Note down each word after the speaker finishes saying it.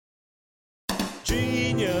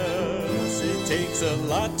takes a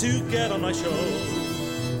lot to get on my show.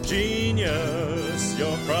 Genius,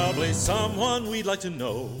 you're probably someone we'd like to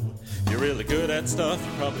know. You're really good at stuff,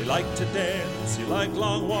 you probably like to dance. You like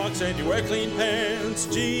long walks and you wear clean pants.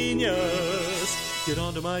 Genius, get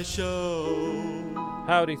onto my show.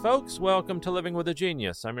 Howdy, folks. Welcome to Living with a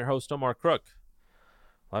Genius. I'm your host, Omar Crook.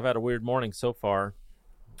 Well, I've had a weird morning so far.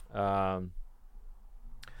 I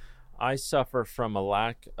suffer from a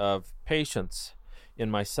lack of patience in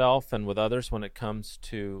myself and with others when it comes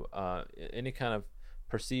to any kind of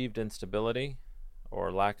perceived instability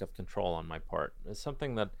or lack of control on my part. It's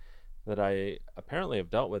something that I apparently have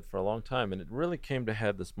dealt with for a long time, and it really came to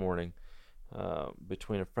head this morning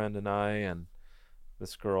between a friend and I, and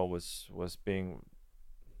this girl was being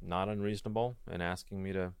not unreasonable and asking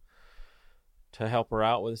me to help her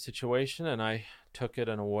out with a situation, and I took it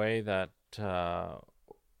in a way that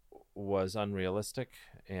was unrealistic,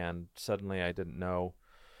 and suddenly I didn't know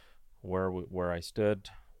where I stood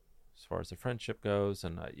as far as the friendship goes.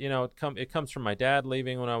 And it comes from my dad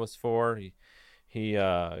leaving when I was 4. He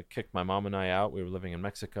kicked my mom and I out. We were living in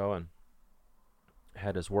Mexico and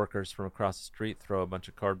had his workers from across the street throw a bunch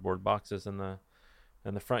of cardboard boxes in the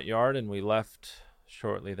front yard, and we left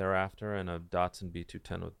shortly thereafter in a Datsun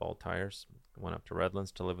B210 with bald tires. Went up to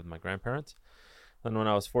Redlands to live with my grandparents. Then when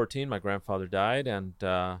I was 14, my grandfather died, and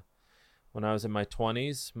when I was in my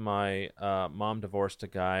 20s, my mom divorced a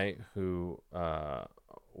guy who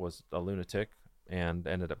was a lunatic and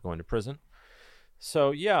ended up going to prison.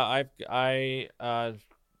 So yeah, and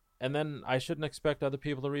then I shouldn't expect other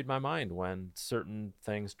people to read my mind when certain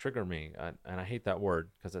things trigger me. And I hate that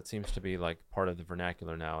word because it seems to be like part of the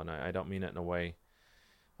vernacular now, and I don't mean it in a way.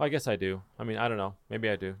 Well, I guess I do. I mean, I don't know. Maybe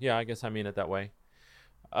I do. Yeah, I guess I mean it that way.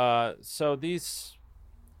 So these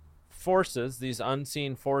forces, these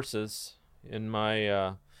unseen forces in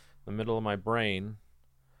my the middle of my brain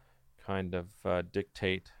kind of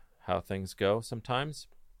dictate how things go sometimes.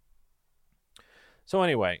 So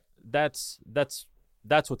anyway, that's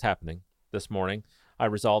what's happening this morning. I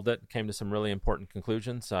resolved it, came to some really important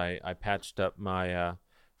conclusions. I patched up my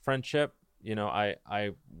friendship. We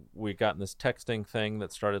got in this texting thing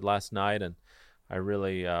that started last night, and I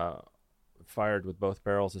really fired with both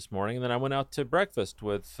barrels this morning. And then I went out to breakfast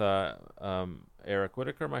with Eric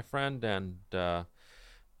Whitaker, my friend, and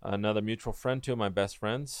another mutual friend, 2 of my best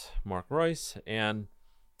friends, Mark Royce. And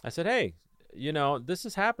I said, hey, this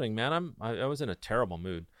is happening, man. I was in a terrible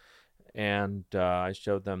mood. And I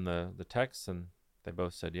showed them the text, and they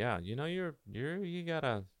both said, yeah, you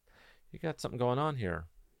got something going on here.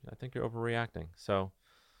 I think you're overreacting. So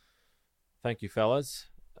thank you, fellas.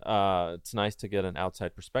 It's nice to get an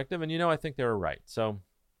outside perspective, and I think they were right. So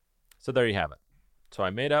there you have it. So I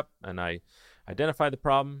made up and I identified the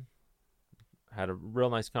problem, had a real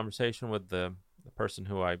nice conversation with the person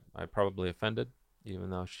who I probably offended, even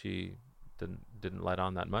though she didn't let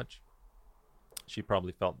on that much. She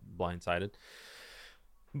probably felt blindsided.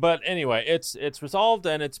 But anyway, it's resolved,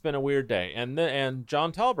 and it's been a weird day. And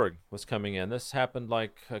John Talberg was coming in. This happened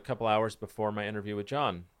like a couple hours before my interview with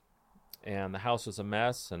John. And the house was a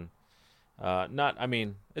mess, and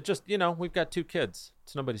it's just, we've got 2 kids.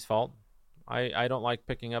 It's nobody's fault. I don't like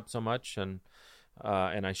picking up so much, and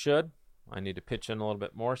I should. I need to pitch in a little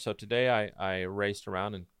bit more. So today I raced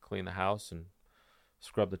around and cleaned the house and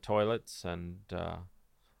scrubbed the toilets and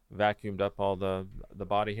vacuumed up all the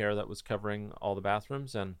body hair that was covering all the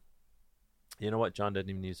bathrooms. And you know what? John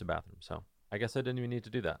didn't even use the bathroom, so I guess I didn't even need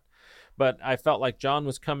to do that. But I felt like John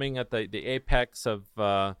was coming at the apex of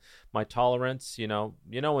my tolerance.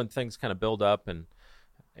 When things kind of build up and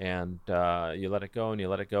you let it go and you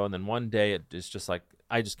let it go, and then one day it's just like,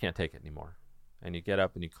 I just can't take it anymore. And you get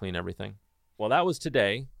up and you clean everything. Well, that was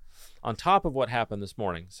today, on top of what happened this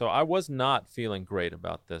morning. So I was not feeling great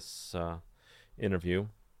about this interview.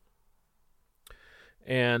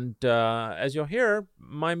 And as you'll hear,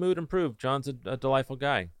 my mood improved. John's a delightful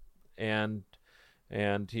guy. And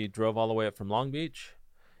he drove all the way up from Long Beach,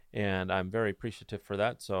 and I'm very appreciative for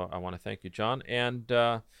that. So I want to thank you, John. And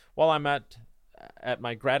while I'm at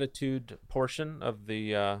my gratitude portion of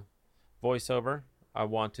the voiceover, I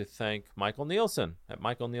want to thank Michael Nielsen at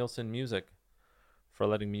Michael Nielsen Music for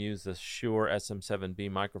letting me use this Shure SM7B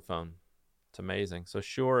microphone. It's amazing. So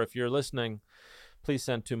Shure, if you're listening, please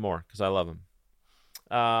send 2 more because I love them.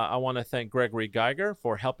 I want to thank Gregory Geiger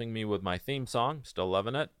for helping me with my theme song. Still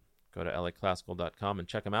loving it. Go to laclassical.com and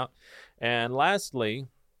check them out. And lastly,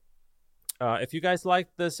 if you guys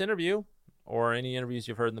liked this interview or any interviews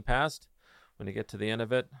you've heard in the past, when you get to the end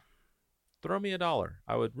of it, throw me $1.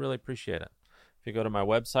 I would really appreciate it. If you go to my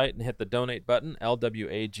website and hit the donate button,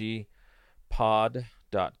 lwagpod.com,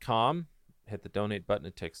 hit the donate button.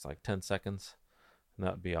 It takes like 10 seconds. And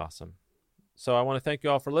that would be awesome. So I want to thank you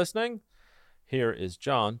all for listening. Here is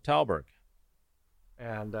John Talberg.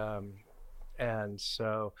 And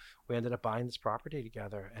so we ended up buying this property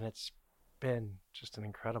together, and it's been just an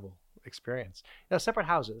incredible experience. Separate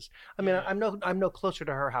houses. I mean, I'm no closer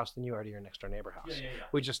to her house than you are to your next door neighbor house. Yeah.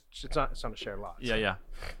 We just it's on a shared lot. Yeah.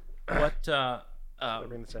 What?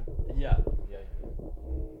 Bring this in. Yeah.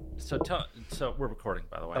 So we're recording,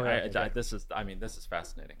 by the way. Oh, yeah, okay. This is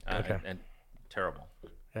fascinating Okay. and terrible.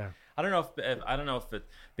 Yeah. I don't know if it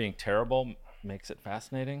being terrible makes it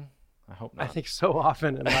fascinating. I hope not. I think so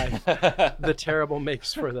often in life, the terrible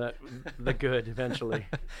makes for the good eventually.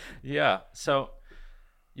 Yeah. So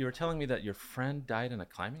you were telling me that your friend died in a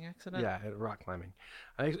climbing accident? Yeah, at rock climbing.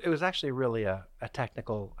 It was actually really a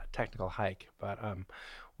technical hike, but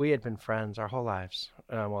we had been friends our whole lives,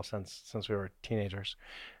 since we were teenagers,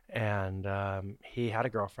 and he had a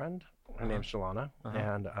girlfriend. Her name's Jelana,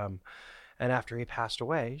 and after he passed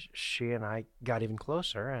away, she and I got even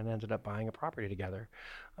closer and ended up buying a property together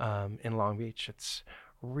in Long Beach. It's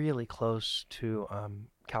really close to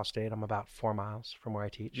Cal State. I'm about 4 miles from where I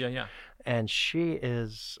teach. Yeah. And she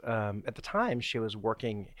is, at the time, she was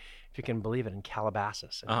working, if you can believe it, in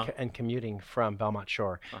Calabasas and commuting from Belmont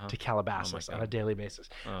Shore to Calabasas on a daily basis.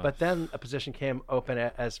 But then a position came open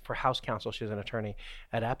as for house counsel. She was an attorney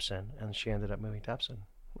at Epson, and she ended up moving to Epson.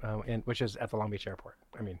 Which is at the Long Beach airport.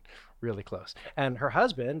 I mean, really close. And her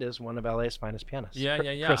husband is one of LA's finest pianists. Yeah.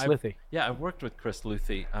 Chris Luthi. Yeah, I worked with Chris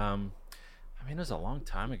Luthi. It was a long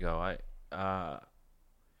time ago. It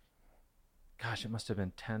must have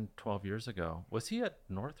been 10, 12 years ago. Was he at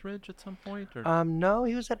Northridge at some point? Or? No,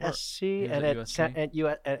 he was at SC and at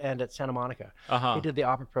Santa Monica. He did the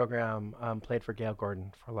opera program, played for Gail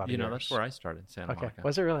Gordon for a lot of years. That's where I started, Santa Monica.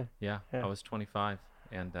 Was it really? Yeah, I was 25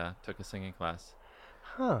 and took a singing class.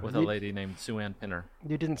 With a lady named Sue Ann Pinner.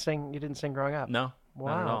 You didn't sing growing up? No,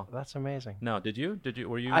 wow, not at all. That's amazing. No, did you?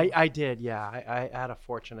 Were you? I did, yeah. I had a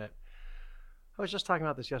fortunate. I was just talking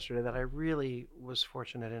about this yesterday, that I really was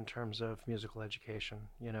fortunate in terms of musical education.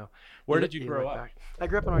 Where did you grow up? I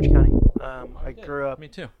grew up in Orange County. I grew up. Me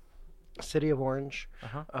too. City of Orange.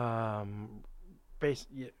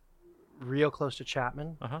 Real close to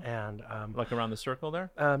Chapman, and like around the circle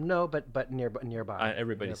there. No, but nearby.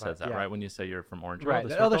 Everybody says that, right? When you say you're from Orange, right?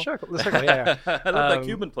 The circle. Yeah. I love that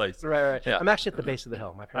Cuban place. Right. Yeah. I'm actually at the base of the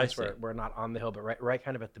hill. My parents were not on the hill, but right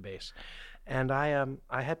kind of at the base. And I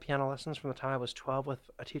had piano lessons from the time I was 12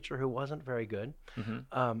 with a teacher who wasn't very good,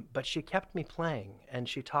 but she kept me playing, and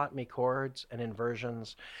she taught me chords and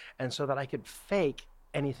inversions, and so that I could fake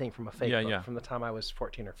anything from a fake book from the time I was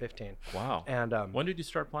 14 or 15. Wow. And when did you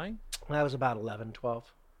start playing? When I was about 11,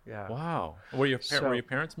 12. Yeah. Wow. Were your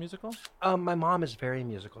parents musical? My mom is very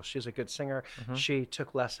musical. She's a good singer. She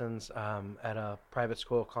took lessons at a private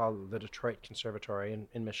school called the Detroit Conservatory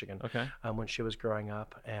in Michigan. Okay. When she was growing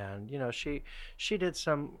up, and she did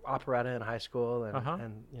some operetta in high school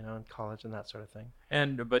and in college and that sort of thing.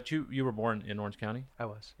 But you were born in Orange County? I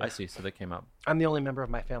was. Yeah. I see. So they came up. I'm the only member of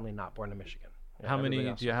my family not born in Michigan. How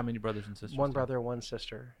many brothers and sisters? One brother, one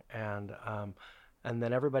sister, and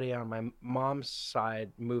then everybody on my mom's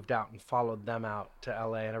side moved out and followed them out to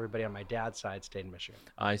LA, and everybody on my dad's side stayed in Michigan.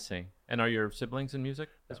 I see. And are your siblings in music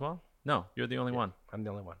as well? No, you're the only one. I'm the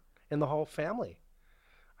only one in the whole family.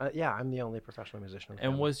 I'm the only professional musician.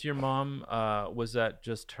 And was your mom? Was that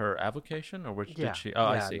just her avocation, or did she? Oh,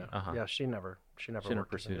 I see. No. Yeah, she never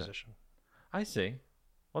worked as a musician. I see.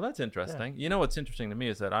 Well, that's interesting. Yeah. What's interesting to me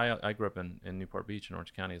is that I grew up in Newport Beach in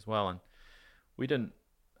Orange County as well, and we didn't.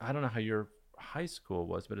 I don't know how your high school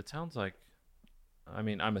was, but it sounds like.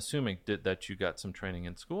 I'm assuming that you got some training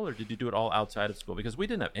in school, or did you do it all outside of school? Because we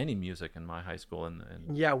didn't have any music in my high school in the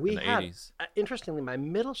 80s. Interestingly, my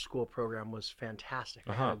middle school program was fantastic.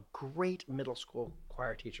 I had a great middle school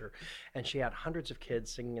choir teacher, and she had hundreds of kids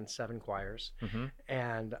singing in 7 choirs.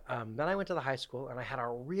 And then I went to the high school, and I had a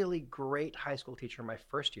really great high school teacher my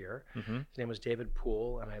first year. His name was David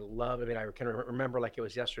Poole, and I can remember like it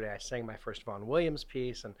was yesterday. I sang my first Vaughan Williams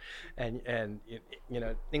piece, and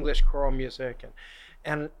English choral music,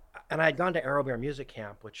 and I had gone to Arrow Bear Music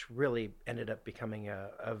Camp, which really ended up becoming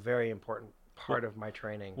a very important part of my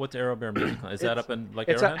training. What's Arrow Bear Music Camp? Is that up in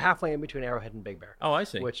It's Arrowhead? Halfway in between Arrowhead and Big Bear. Oh, I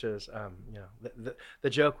see. Which is, the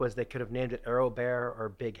joke was they could have named it Arrow Bear or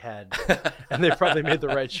Big Head, and they probably made the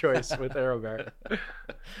right choice with Arrow Bear.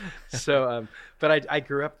 So, but I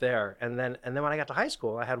grew up there, and then when I got to high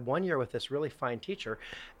school, I had 1 year with this really fine teacher,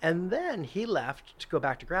 and then he left to go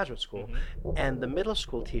back to graduate school, and the middle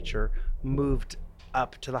school teacher moved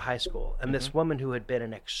up to the high school, and this woman who had been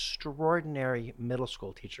an extraordinary middle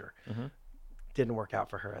school teacher didn't work out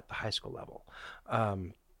for her at the high school level,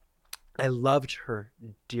 I loved her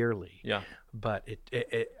dearly. Yeah. But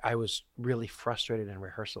I was really frustrated in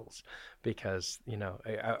rehearsals because,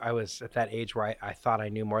 I was at that age where I thought I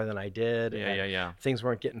knew more than I did. Yeah. Things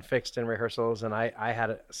weren't getting fixed in rehearsals. And I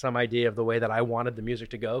had some idea of the way that I wanted the music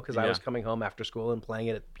to go because I was coming home after school and playing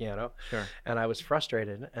it at the piano. Sure. And I was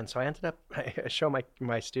frustrated. And so I show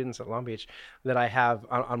my students at Long Beach that I have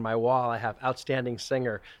on my wall, I have outstanding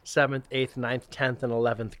singer, 7th, 8th, 9th, 10th, and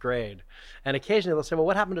 11th grade. And occasionally they'll say, well,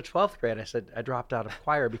 what happened to 12th grade? I said, I dropped out of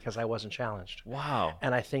choir because I wasn't challenged. Wow.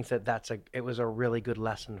 And I think it was a really good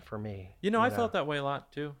lesson for me. I felt that way a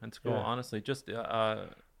lot too in school, Yeah. honestly. Just, well,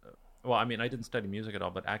 I mean, I didn't study music at all,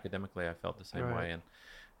 but academically I felt the same Right. way.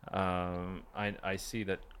 And I see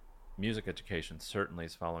that music education certainly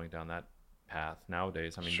is following down that path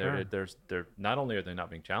nowadays. I mean, Sure. they're not only are they not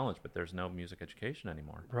being challenged, but there's no music education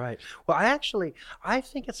anymore. Right. Well, I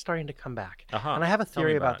think it's starting to come back. Uh-huh. And I have a Tell me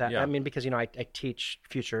theory about about that. it. Yeah. I mean, because, I teach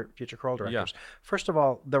future choral directors. First of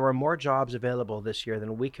all, there were more jobs available this year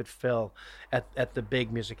than we could fill at the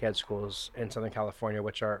big music ed schools in Southern California,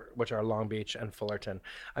 which are Long Beach and Fullerton.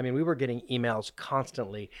 I mean, we were getting emails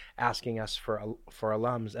constantly asking us for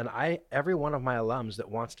alums. And every one of my alums that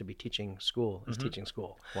wants to be teaching school is teaching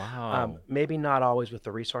school. Wow. Maybe not always with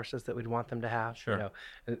the resources that we'd want them to have. Sure.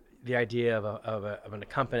 The idea of an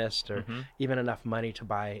accompanist or even enough money to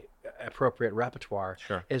buy appropriate repertoire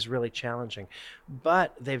Sure. is really challenging.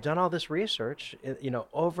 But they've done all this research,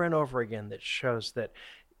 over and over again that shows that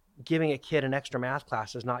giving a kid an extra math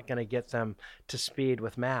class is not going to get them to speed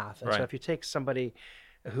with math. And so Right. if you take somebody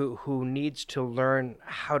who needs to learn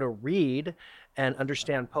how to read and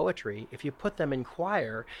understand poetry, if you put them in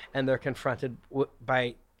choir and they're confronted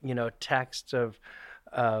by texts of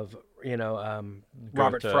Robert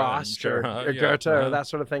Goethe Frost sure, or yeah, Goethe uh-huh. or that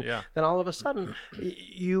sort of thing, Yeah. then all of a sudden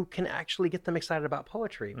you can actually get them excited about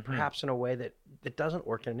poetry, perhaps in a way that doesn't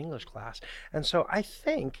work in an English class. And so I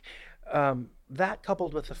think that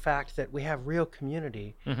coupled with the fact that we have real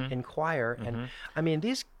community in choir, and I mean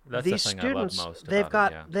these That's the thing I love students, most they've about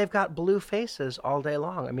got it, yeah. they've got blue faces all day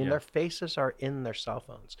long. I mean, Yeah. their faces are in their cell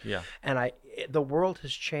phones. Yeah. And the world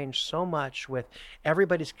has changed so much with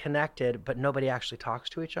everybody's connected, but nobody actually talks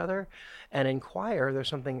to each other. And in choir, there's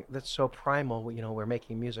something that's so primal. We're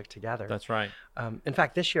making music together. That's right. In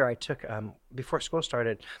fact, this year I took, before school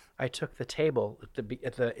started, I took the table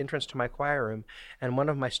at the entrance to my choir room, and one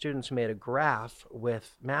of my students made a graph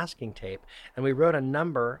with masking tape, and we wrote a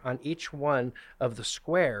number on each one of the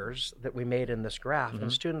squares that we made in this graph.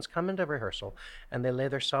 And students come into rehearsal, and they lay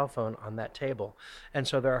their cell phone on that table. And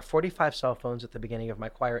so there are 45 cell phones at the beginning of my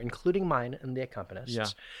choir, including mine and the accompanists. Yeah.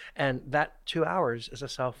 And that 2 hours is a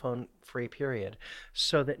cell phone free period,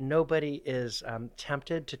 so that nobody is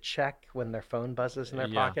tempted to check when their phone buzzes in their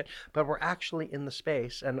Yeah. pocket, but we're actually in the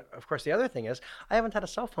space. And of course, the other thing is I haven't had a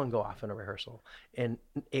cell phone go off in a rehearsal in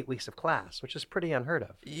 8 weeks of class, which is pretty unheard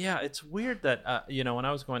of. Yeah, it's weird that when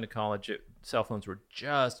I was going to college, cell phones were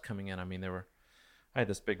just coming in. I mean, I had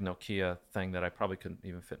this big Nokia thing that I probably couldn't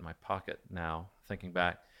even fit in my pocket now, thinking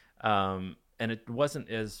back, and it wasn't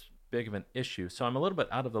as big of an issue. So I'm a little bit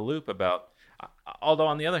out of the loop about. Although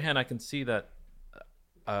on the other hand, I can see that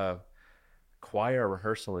choir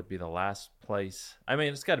rehearsal would be the last place. I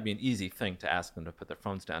mean, it's got to be an easy thing to ask them to put their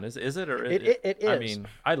phones down. Is it? Or It is. I mean,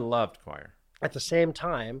 I loved choir. At the same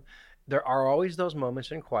time, there are always those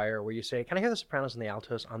moments in choir where you say, "Can I hear the sopranos and the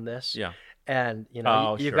altos on this?" Yeah. And you've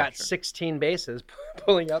sure, got sure. 16 basses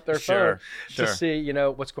pulling out their Sure, phone sure. to see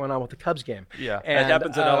what's going on with the Cubs game. Yeah, and, it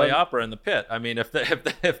happens at LA Opera in the pit. I mean, if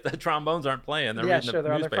the trombones aren't playing, they're reading they're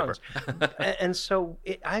the on their newspaper. phones. And so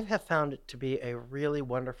I have found it to be a really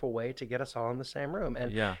wonderful way to get us all in the same room.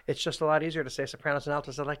 And Yeah. it's just a lot easier to say sopranos and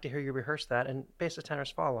altos. I'd like to hear you rehearse that, and basses, tenors,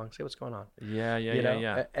 follow along, see what's going on.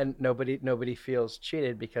 Yeah. And nobody feels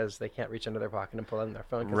cheated because they can't reach into their pocket and pull out their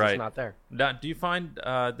phone because Right. it's not there. Now, do you find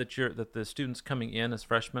that the students coming in as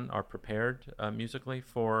freshmen are prepared musically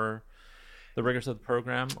for the rigors of the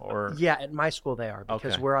program, or Yeah, at my school they are,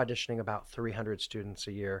 because Okay. we're auditioning about 300 students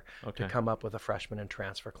a year Okay. to come up with a freshman and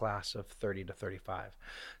transfer class of 30 to 35.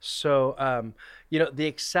 So, the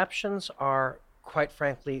exceptions are, quite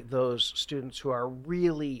frankly, those students who are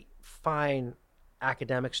really fine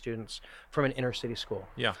academic students from an inner city school.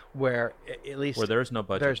 Yeah. Where at least where there's no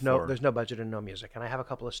budget. there's no budget and no music. And I have a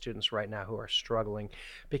couple of students right now who are struggling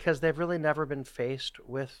because they've really never been faced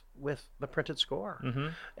with the printed score.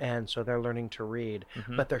 And so they're learning to read,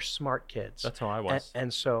 but they're smart kids. That's how I was.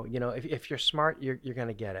 And so, if you're smart, you're going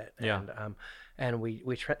to get it. Yeah. And we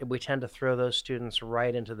tend to throw those students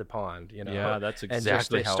right into the pond, Yeah, that's and just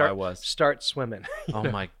exactly how I was. Start swimming. Oh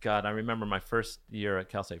my God! I remember my first year at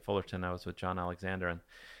Cal State Fullerton. I was with John Alexander, and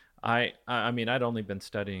I mean, I'd only been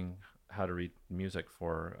studying how to read music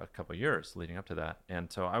for a couple of years leading up to that.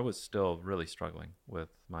 And so I was still really struggling with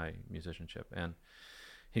my musicianship. And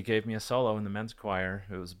he gave me a solo in the men's choir.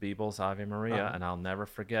 It was Beeble's Ave Maria, and I'll never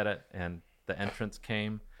forget it. And the entrance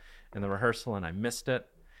came in the rehearsal, and I missed it.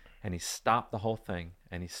 And he stopped the whole thing,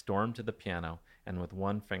 and he stormed to the piano, and with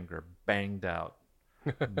one finger banged out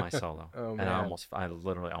my solo. And I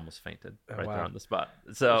literally almost fainted there on the spot.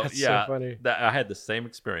 So That's yeah, so funny. I had the same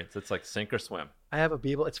experience. It's like sink or swim. I have a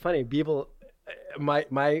Beeble. It's funny. Beeble,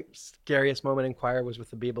 my scariest moment in choir was with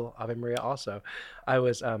the Beeble Ave Maria also. I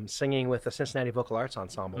was singing with the Cincinnati Vocal Arts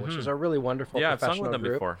Ensemble, which is a really wonderful professional I've sung with them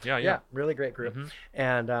group. before. Yeah, really great group.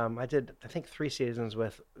 And I did, I think, 3 seasons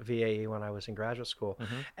with VAE when I was in graduate school.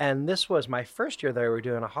 And this was my first year there. We were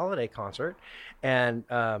doing a holiday concert, and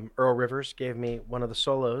Earl Rivers gave me one of the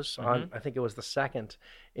solos on, I think it was the second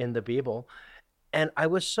in the Beeble. And I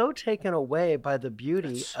was so taken away by the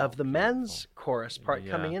beauty of the men's chorus part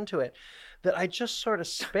coming into it that I just sort of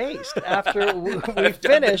spaced after we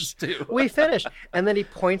finished. We finished. And then he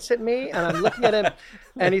points at me, and I'm looking at him,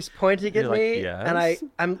 and he's pointing at me. Yes?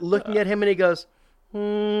 And I'm looking at him, and he goes,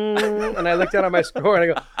 and I look down at my score,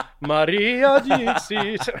 and I go, Maria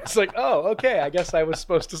Dixit. It's like, oh, okay, I guess I was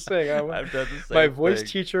supposed to sing. I've done the same My voice thing.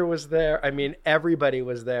 teacher was there. I mean, everybody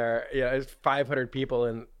was there. Yeah, it was 500 people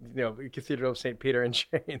in Cathedral of St. Peter in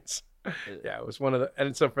chains. Yeah, it was one of the,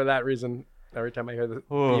 and so for that reason, every time I hear the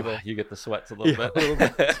people, you get the sweats a little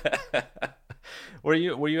bit. Were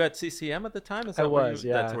you at CCM at the time? Is that I was,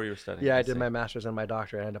 yeah. That's where you were studying. Yeah, I did my master's and my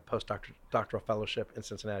doctorate. I had a postdoctoral fellowship in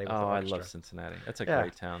Cincinnati. With the I orchestra. love Cincinnati. That's a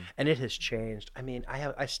great town. And it has changed. I mean,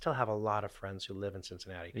 I still have a lot of friends who live in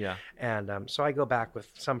Cincinnati. Yeah. And so I go back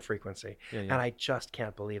with some frequency. Yeah. And I just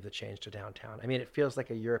can't believe the change to downtown. I mean, it feels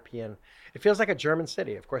like it feels like a German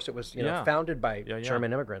city. Of course, it was founded by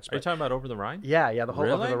German immigrants. Are you talking about over the Rhine? Yeah, the whole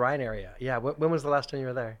over Really? the Rhine area. Yeah. When was the last time you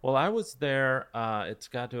were there? Well, I was there. It's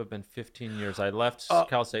got to have been 15 years. I left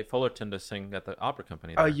Cal State Fullerton to sing at the opera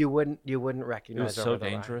company there. Oh, you wouldn't recognize. It was Over so the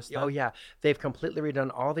Rhine. dangerous then? Oh yeah, they've completely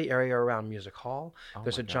redone all the area around Music Hall.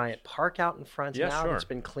 There's my a gosh. giant park out in front now sure. that's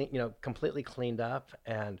been completely cleaned up,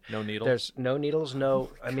 and No needles? There's no needles. No,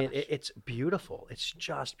 I mean it's beautiful. It's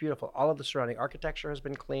just beautiful. All of the surrounding architecture has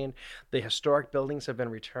been cleaned. The historic buildings have been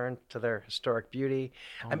returned to their historic beauty.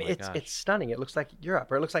 I mean, it's stunning. It looks like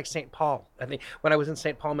Europe, or it looks like St. Paul. I think when I was in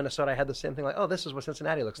St. Paul, Minnesota, I had the same thing. Like, oh, this is what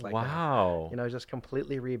Cincinnati looks like. Wow. Now. Just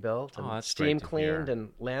completely rebuilt and that's steam great to cleaned hear. and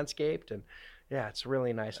landscaped, and yeah, it's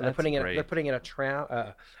really nice. And That's they're putting in a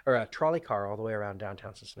a trolley car all the way around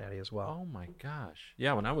downtown Cincinnati as well. Oh my gosh.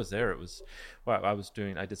 Yeah, when I was there,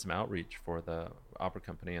 I did some outreach for the opera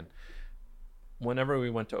company, and whenever we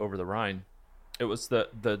went to Over the Rhine, it was the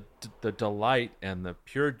delight and the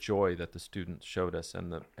pure joy that the students showed us,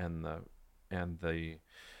 and the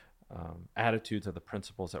attitudes of the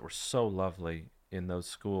principals that were so lovely in those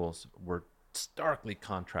schools were starkly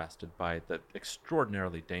contrasted by the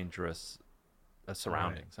extraordinarily dangerous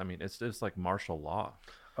surroundings. Right. I mean, it's like martial law.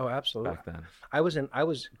 Oh, absolutely. Back then, I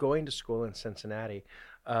was going to school in Cincinnati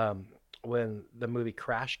when the movie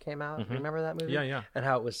Crash came out. Remember that movie? Yeah. And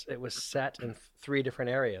how it was set in 3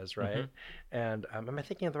 different areas, right? And am I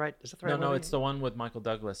thinking of the right? Is it the right movie? No, it's the one with Michael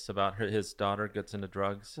Douglas about his daughter gets into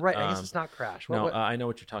drugs. Right. I guess it's not Crash. I know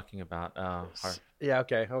what you're talking about. Yeah.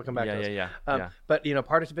 Okay. I'll come back to this. Yeah. But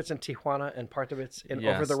part of it's in Tijuana and part of it's in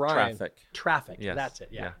Over the Rhine. Traffic. Yes. That's it.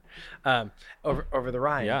 Yeah. Over the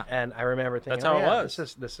Rhine. Yeah. And I remember thinking, that's how it was.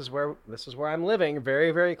 This is where I'm living.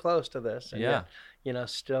 Very, very close to this. And yeah. Yet,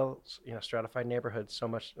 still, stratified neighborhoods, so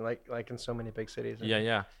much like in so many big cities.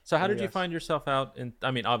 Yeah. So how did you find yourself out in?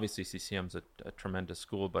 I mean, obviously CCM's a tremendous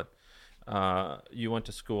school, but you went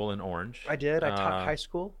to school in Orange. I did. I taught high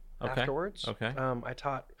school afterwards. Okay. I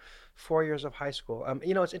taught 4 years of high school.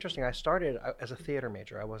 It's interesting. I started as a theater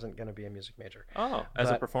major. I wasn't going to be a music major. Oh,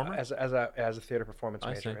 as a performer? As a theater performance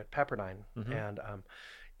major at Pepperdine. And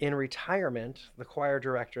in retirement, the choir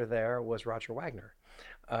director there was Roger Wagner.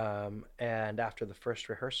 And after the first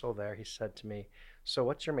rehearsal there, he said to me, "So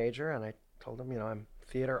what's your major?" And I told him, I'm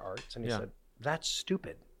theater arts. And he said, "That's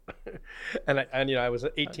stupid." and I was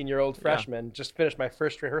an 18-year-old freshman, just finished my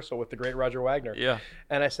first rehearsal with the great Roger Wagner. Yeah.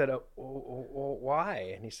 And I said,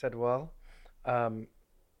 "Why?" And he said, "Well,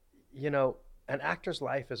 an actor's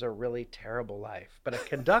life is a really terrible life, but a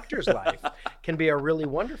conductor's life can be a really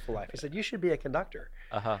wonderful life." He said, "You should be a conductor."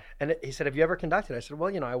 And he said, "Have you ever conducted?" I said,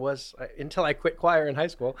 "Well, I was until I quit choir in high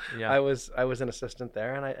school. Yeah. I was an assistant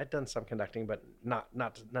there, and I'd done some conducting, but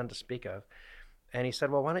none to speak of." And he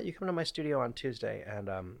said, "Well, why don't you come to my studio on Tuesday, and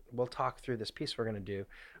we'll talk through this piece we're going to do,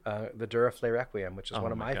 the Duraflé Requiem, which is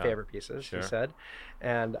one of my favorite pieces." Sure. He said,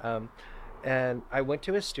 and And I went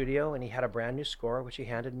to his studio, and he had a brand new score, which he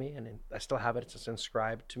handed me, and I still have it. It's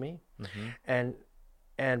inscribed to me.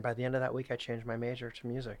 And by the end of that week, I changed my major to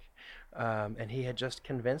music. And he had just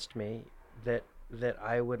convinced me that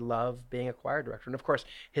I would love being a choir director. And of course,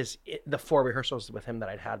 the 4 rehearsals with him that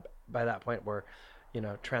I'd had by that point were,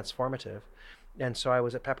 transformative. And so I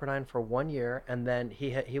was at Pepperdine for 1 year, and then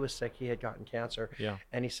he was sick. He had gotten cancer. Yeah.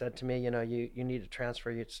 And he said to me, you need to transfer.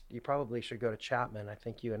 You probably should go to Chapman. I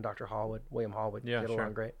think you and Dr. William Hall would get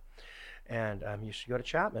along great. And you should go to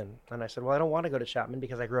Chapman. And I said, well, I don't want to go to Chapman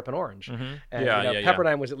because I grew up in Orange. And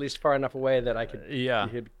Pepperdine was at least far enough away that I could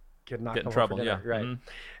not get in come trouble. home for dinner. Right.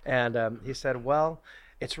 And he said, well,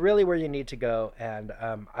 it's really where you need to go. And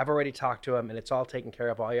I've already talked to him, and it's all taken care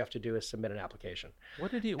of. All you have to do is submit an application.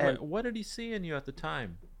 What did he see in you at the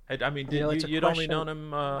time? I mean, you'd only known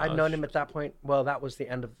him? I'd known him at that point. Well, that was the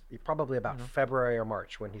end of probably about February or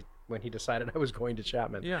March when he decided I was going to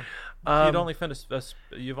Chapman. Yeah. You've only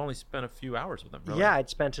spent a few hours with him. Really. Yeah,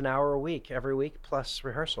 I'd spent an hour a week every week plus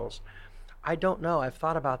rehearsals. I don't know. I've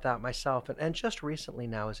thought about that myself, and just recently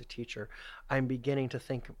now as a teacher, I'm beginning to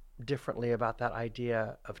think differently about that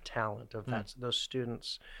idea of talent, of those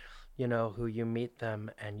students, who you meet them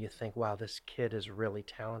and you think, wow, this kid is really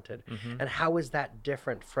talented. And how is that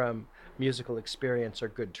different from musical experience or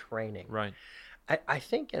good training? Right. I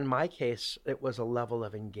think in my case, it was a level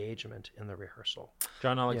of engagement in the rehearsal.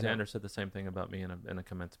 John Alexander said the same thing about me in a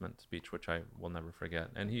commencement speech, which I will never forget.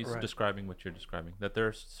 And he's describing what you're describing, that there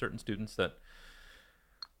are certain students that,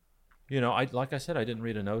 like I said, I didn't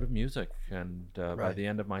read a note of music. And by the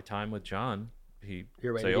end of my time with John, he'd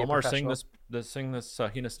say, Omar, sing this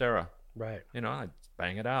Hinastera. Right. I'd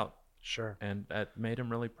bang it out. Sure. And that made him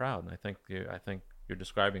really proud. And I think you're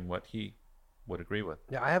describing what he would agree with.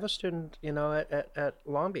 Yeah, I have a student, at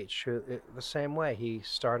Long Beach who the same way. He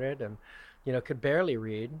started and, could barely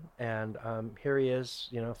read, and here he is,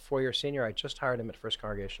 4-year senior. I just hired him at First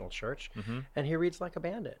Congregational Church, and he reads like a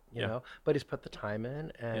bandit, you know. But he's put the time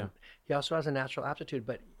in, and he also has a natural aptitude.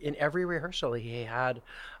 But in every rehearsal, he had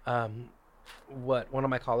what one of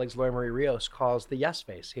my colleagues, Lori Marie Rios, calls the yes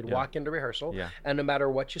face. He'd walk into rehearsal, and no matter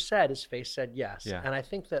what you said, his face said yes. And I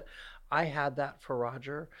think that I had that for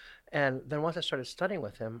Roger. And then once I started studying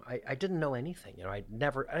with him, I didn't know anything. I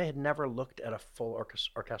had never looked at a full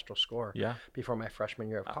orchestral score before my freshman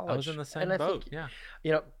year of college. I was in the same boat.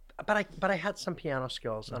 But I had some piano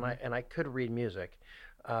skills, and I could read music,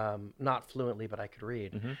 not fluently, but I could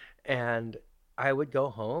read. And I would go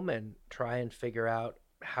home and try and figure out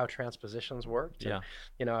how transpositions worked.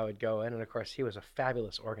 And, I would go in, and of course he was a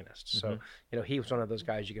fabulous organist. So, he was one of those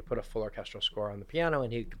guys you could put a full orchestral score on the piano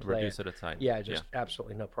and he could play reduce it at tight.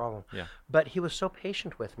 Absolutely no problem. But he was so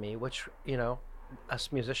patient with me, which,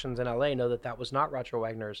 us musicians in LA know that was not Roger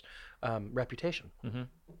Wagner's reputation.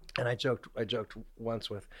 And I joked once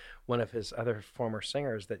with one of his other former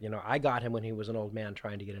singers that, I got him when he was an old man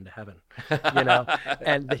trying to get into heaven,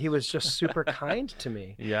 and that he was just super kind to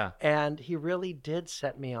me. And he really did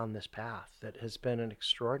set me on this path that has been an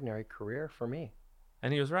extraordinary career for me.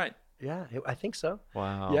 And he was right. Yeah, I think so.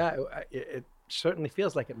 Wow. Yeah, it certainly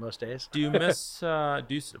feels like it most days. Do you miss,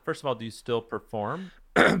 first of all, do you still perform?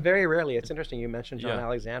 Very rarely. It's interesting you mentioned John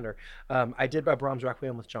Alexander. I did Brahms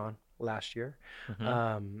Requiem with John last year.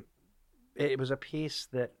 It was a piece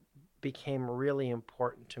that became really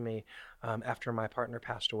important to me after my partner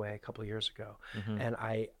passed away a couple of years ago. And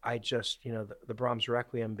I just, the Brahms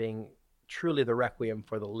Requiem being truly the requiem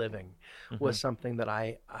for the living was something that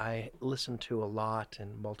I listened to a lot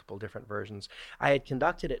in multiple different versions. I had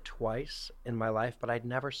conducted it twice in my life, but I'd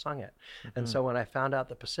never sung it. And so when I found out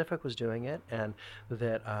that Pacific was doing it and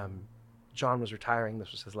that John was retiring,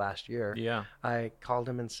 this was his last year, I called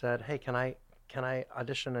him and said, hey, can I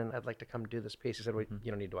audition, and I'd like to come do this piece. He said, well,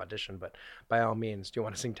 you don't need to audition, but by all means, do you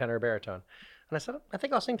want to sing tenor or baritone? And I said, I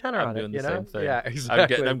think I'll sing tenor on it. I'm doing the same thing. Yeah,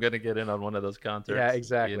 exactly. I'm going to get in on one of those concerts. Yeah,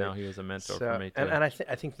 exactly. He was a mentor for me too. And I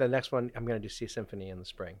think the next one, I'm going to do Sea Symphony in the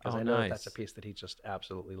spring, because I know that's a piece that he just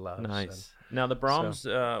absolutely loves. Nice. Now, the Brahms,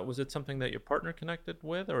 was it something that your partner connected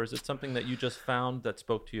with, or is it something that you just found that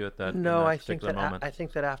spoke to you at that particular moment? I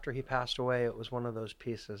think that after he passed away, it was one of those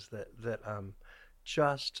pieces that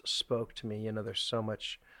just spoke to me. There's so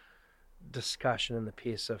much discussion in the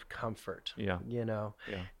piece of comfort.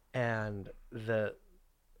 And the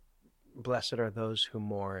blessed are those who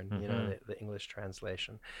mourn, the English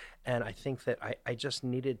translation. And I think that I just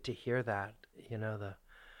needed to hear that.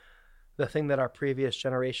 The thing that our previous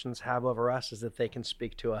generations have over us is that they can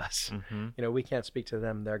speak to us. We can't speak to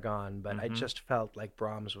them, they're gone. But I just felt like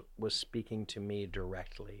Brahms was speaking to me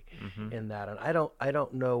directly in that. And I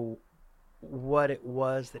don't know what it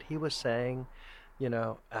was that he was saying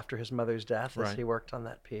after his mother's death, as Right. he worked on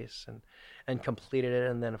that piece and completed it,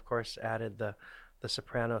 and then of course added the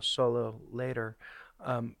soprano solo later.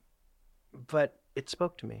 But it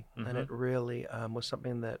spoke to me, and it really was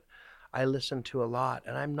something that I listened to a lot.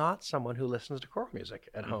 And I'm not someone who listens to choral music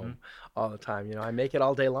at home all the time. I make it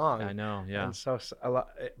all day long. I know, yeah. And so a lot,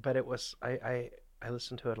 but it was I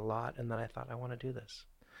listened to it a lot, and then I thought, I want to do this.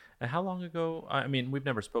 And how long ago? I mean, we've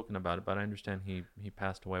never spoken about it, but I understand he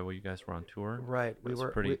passed away while you guys were on tour. Right, we That's were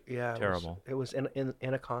pretty terrible. It was in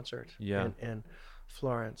a concert. Yeah. in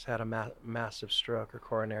Florence, had a massive stroke or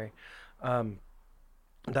coronary.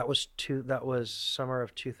 That was summer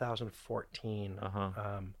of 2014.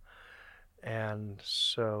 And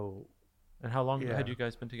so. And how long had you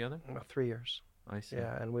guys been together? 3 years. I see.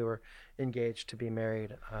 Yeah, and we were engaged to be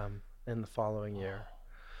married in the following year.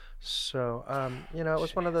 So it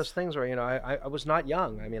was one of those things where I was not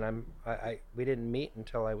young. I mean, we didn't meet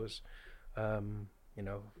until I was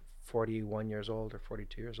 41 years old or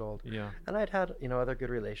 42 years old. Yeah. And I'd had other good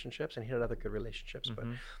relationships, and he had other good relationships, but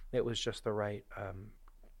it was just the right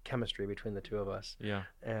chemistry between the two of us. Yeah.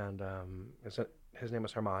 And his name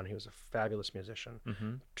was Herman. He was a fabulous musician,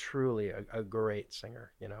 truly a great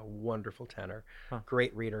singer, wonderful tenor,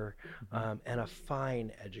 great reader, and a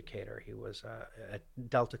fine educator. He was at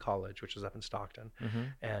Delta College, which is up in Stockton,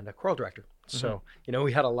 and a choral director. So,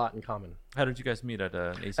 we had a lot in common. How did you guys meet at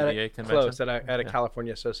an ACBA convention? Close, at a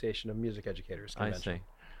California Association of Music Educators convention.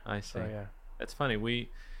 I see. So, yeah. It's funny.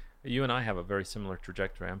 You and I have a very similar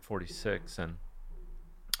trajectory. I'm 46, and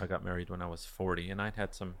I got married when I was 40, and I'd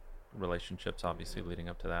had some relationships obviously leading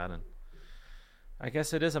up to that, and I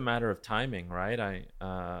guess it is a matter of timing, right?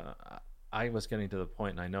 I was getting to the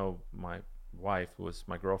point, and I know my wife, who was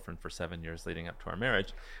my girlfriend for 7 years leading up to our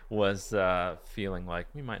marriage, was feeling like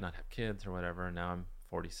we might not have kids or whatever, and now I'm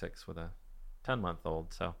 46 with a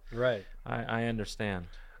 10-month-old, so right. I understand.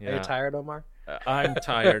 Yeah. Are you tired, Omar? I'm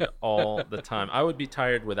tired all the time. I would be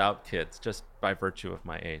tired without kids, just by virtue of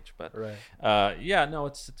my age. But right.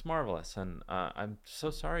 It's marvelous, and I'm so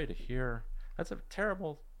sorry to hear. That's a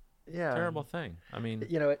terrible thing. I mean,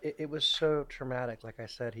 it was so traumatic. Like I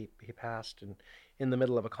said, he passed in the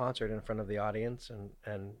middle of a concert in front of the audience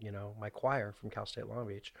and my choir from Cal State Long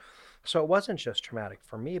Beach. So it wasn't just traumatic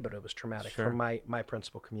for me, but it was traumatic for my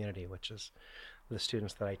principal community, which is the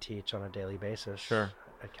students that I teach on a daily basis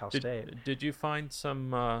at Cal State. Did you find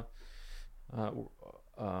some? I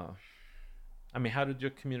mean, how did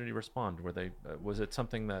your community respond? Were they? Was it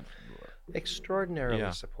something that?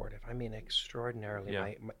 Extraordinarily supportive. I mean, extraordinarily.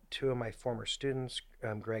 Yeah. Two of my former students,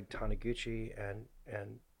 Greg Taniguchi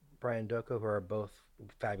and Brian Doko, who are both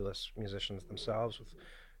fabulous musicians themselves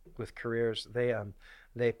with careers,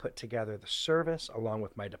 they put together the service along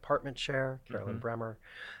with my department chair, Carolyn Bremer,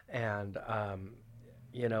 and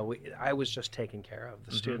I was just taken care of.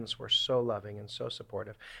 The students were so loving and so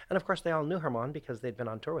supportive, and of course they all knew Herman because they'd been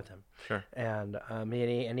on tour with him. Sure. And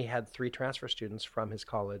he had 3 transfer students from his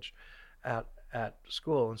college at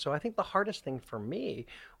school, and so I think the hardest thing for me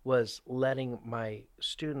was letting my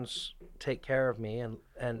students take care of me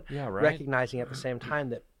and recognizing at the same time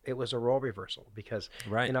that it was a role reversal because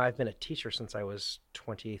I've been a teacher since I was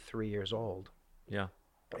 23 years old. Yeah.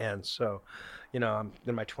 And so, I'm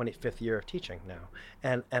in my 25th year of teaching now,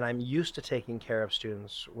 and I'm used to taking care of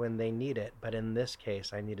students when they need it. But in this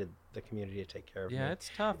case, I needed the community to take care of me. Yeah, it's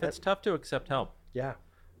tough. It's tough to accept help. Yeah.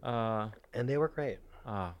 And they were great.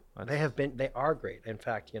 They are great. In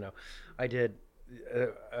fact, I did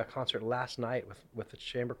a concert last night with the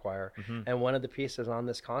chamber choir, and one of the pieces on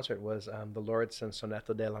this concert was the Lauridsen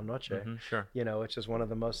Soneto de la Noche, which is one of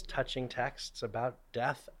the most touching texts about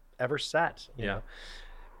death ever set. You know?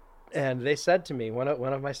 And they said to me, one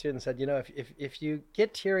of my students said, if you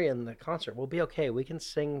get teary in the concert, we'll be okay. We can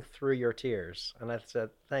sing through your tears. And I said,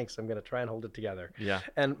 thanks. I'm going to try and hold it together. Yeah.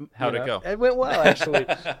 And how'd it go? It went well, actually,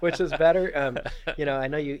 which is better. I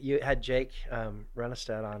know you had Jake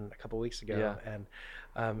Runestad on a couple weeks ago,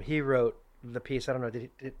 and he wrote the piece. I don't know,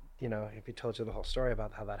 if he told you the whole story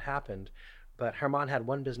about how that happened, but Herman had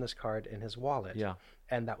one business card in his wallet,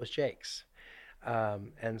 and that was Jake's.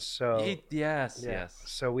 And so yes.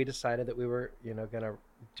 So we decided that we were going to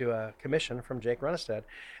do a commission from Jake Runestad,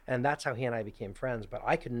 and that's how he and I became friends. But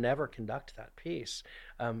I could never conduct that piece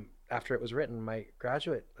after it was written. My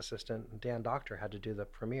graduate assistant Dan Doctor had to do the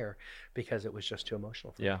premiere because it was just too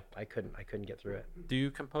emotional for me. I couldn't get through it. Do you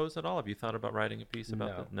compose at all? Have you thought about writing a piece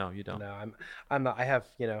about that? No, you don't. No, I'm not. I have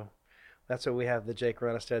that's what we have the Jake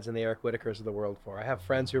Runestads and the Eric Whitakers of the world for. I have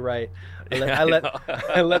friends who write.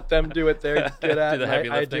 I let them do what they're good at. Do the heavy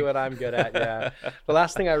I do what I'm good at. Yeah. The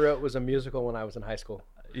last thing I wrote was a musical when I was in high school.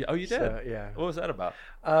 Oh, you did? So, yeah. What was that about?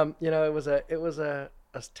 It was a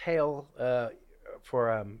tale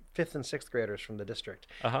for 5th and 6th graders from the district.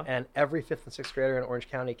 Uh-huh. And every 5th and 6th grader in Orange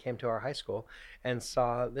County came to our high school and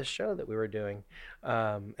saw this show that we were doing.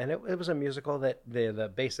 And it was a musical that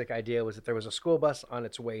the basic idea was that there was a school bus on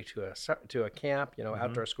its way to a camp,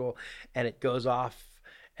 outdoor school, and it goes off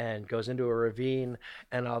and goes into a ravine,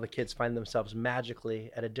 and all the kids find themselves magically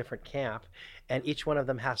at a different camp, and each one of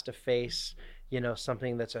them has to face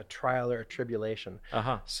something that's a trial or a tribulation.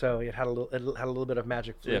 Uh-huh. So it had a little bit of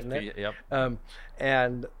magic flute in it. Yep.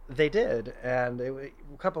 And they did, and a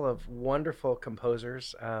couple of wonderful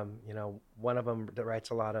composers. One of them that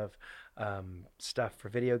writes a lot of stuff for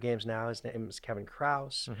video games now. His name is Kevin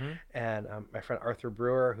Krause, and my friend Arthur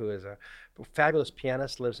Brewer, who is a fabulous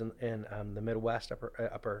pianist, lives in the Midwest,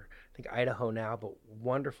 upper I think Idaho now, but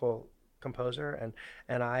wonderful composer,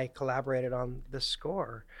 and I collaborated on this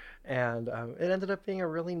score, and it ended up being a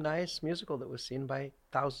really nice musical that was seen by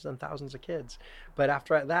thousands and thousands of kids. But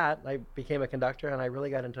after that, I became a conductor, and I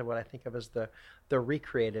really got into what I think of as the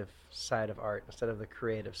recreative side of art instead of the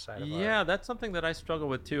creative side of art. Yeah, that's something that I struggle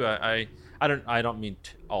with too. I don't mean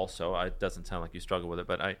also. It doesn't sound like you struggle with it,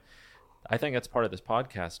 but I think that's part of this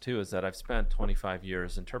podcast too. Is that I've spent 25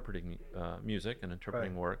 years interpreting music and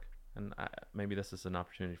interpreting work. And maybe this is an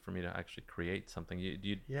opportunity for me to actually create something.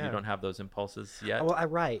 You don't have those impulses yet? Well, I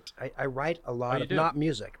write. I write a lot of, not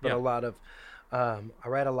music, but a lot of, I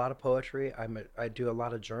write a lot of poetry. I do a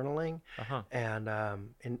lot of journaling. And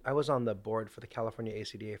I was on the board for the California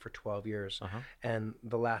ACDA for 12 years. And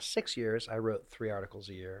the last 6 years, I wrote 3 articles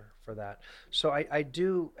a year for that. So I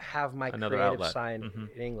do have my creative side in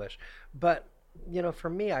English. But, for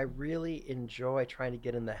me, I really enjoy trying to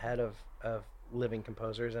get in the head of living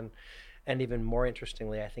composers, and even more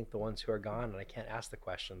interestingly, I think the ones who are gone and I can't ask the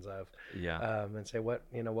questions of, and say what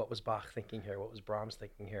was Bach thinking here, what was Brahms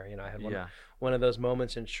thinking here. I had one of those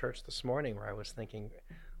moments in church this morning where I was thinking,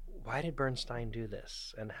 why did Bernstein do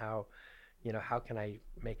this, and how can I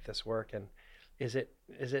make this work, and is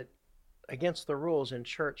it against the rules in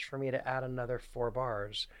church for me to add another 4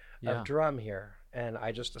 bars of drum here? And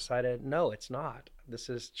I just decided, no, it's not. This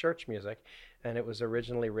is church music, and it was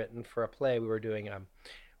originally written for a play we were doing.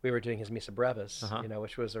 We were doing his Missa Brevis,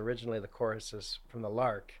 which was originally the choruses from the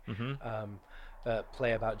Lark,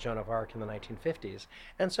 play about Joan of Arc in the 1950s.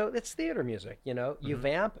 And so it's theater music. You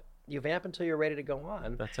vamp until you're ready to go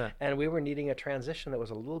on. That's it. And we were needing a transition that was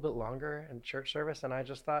a little bit longer in church service, and I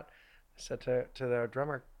just thought, I said to the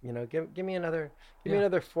drummer, give me another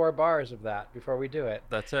 4 bars of that before we do it.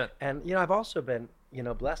 That's it. And I've also been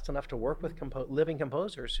blessed enough to work with living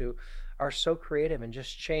composers who are so creative and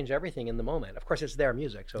just change everything in the moment. Of course, it's their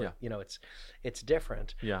music, so it's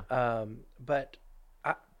different. Yeah. But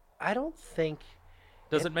I don't think.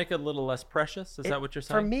 Does it make it a little less precious? Is that what you're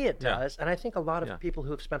saying? For me, it does. And I think a lot of people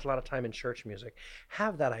who have spent a lot of time in church music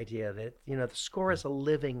have that idea that the score is a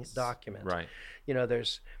living document. Right.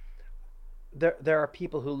 There are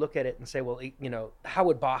people who look at it and say, well, how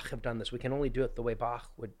would Bach have done this? We can only do it the way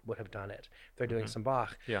Bach would have done it. They're doing some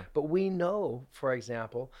Bach. Yeah. But we know, for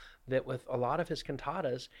example, that with a lot of his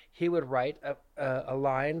cantatas, he would write a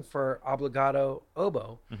line for obligato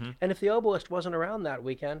oboe. And if the oboist wasn't around that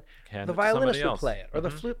weekend, the violinist would play it, or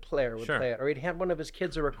the flute player would play it, or he'd hand one of his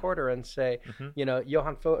kids a recorder and say,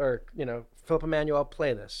 Philip Emanuel,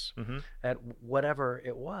 play this, at whatever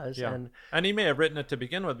it was. Yeah. And he may have written it to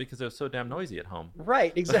begin with because it was so damn noisy at home.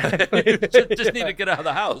 Right, exactly. just need to get out of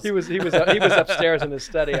the house. He was upstairs in his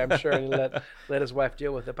study, I'm sure, and let his wife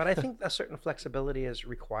deal with it. But I think a certain flexibility is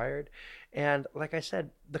required. And like I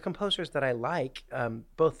said, the composers that I like,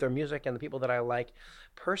 both their music and the people that I like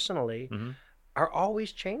personally, are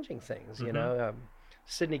always changing things.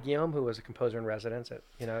 Sidney Guillaume, who was a composer in residence at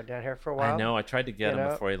down here for a while. I know. I tried to get him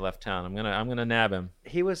before he left town. I'm gonna nab him.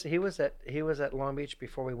 He was at Long Beach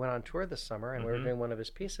before we went on tour this summer, and we were doing one of his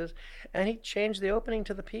pieces, and he changed the opening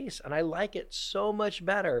to the piece, and I like it so much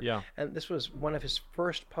better. Yeah. And this was one of his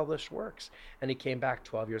first published works, and he came back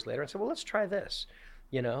 12 years later and said, well, let's try this.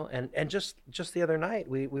 And just the other night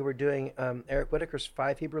we were doing Eric Whitacre's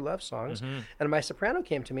 5 Hebrew love songs, and my soprano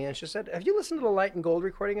came to me and she said, have you listened to the Light and Gold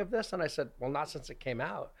recording of this? And I said, well, not since it came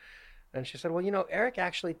out. And she said, well, Eric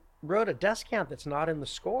actually wrote a descant that's not in the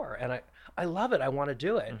score, and I love it. I want to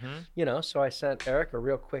do it. So I sent Eric a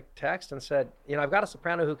real quick text and said, I've got a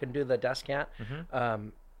soprano who can do the descant.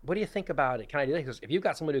 What do you think about it? Can I do it? He goes, if you've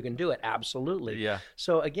got somebody who can do it, absolutely. Yeah.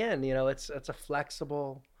 So again, it's a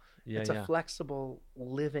flexible. It's a flexible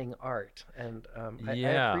living art, and I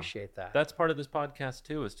appreciate that. That's part of this podcast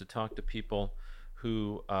too, is to talk to people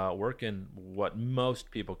who work in what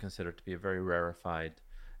most people consider to be a very rarefied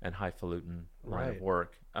and highfalutin line Right. of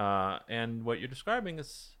work. And what you're describing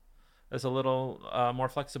is a little more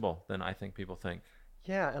flexible than I think people think.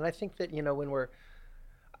 Yeah, and I think that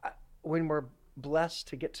when we're blessed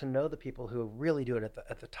to get to know the people who really do it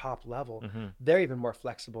at the top level, they're even more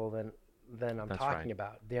flexible than I'm That's talking right.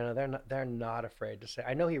 about. They're not afraid to say,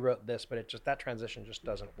 I know he wrote this, but that transition just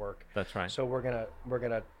doesn't work. That's right. So we're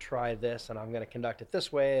gonna try this, and I'm gonna conduct it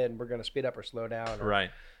this way, and we're gonna speed up or slow down. Or,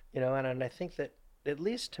 Right. and I think that, at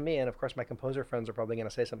least to me, and of course my composer friends are probably gonna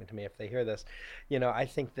say something to me if they hear this. I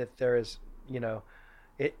think that there is,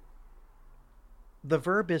 it. The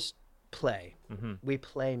verb is play. We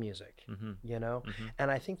play music,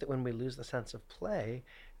 and I think that when we lose the sense of play,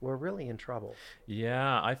 we're really in trouble.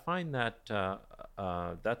 Yeah, I find that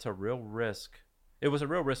that's a real risk. It was a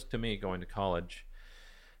real risk to me going to college,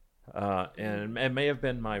 and it may have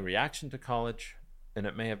been my reaction to college, and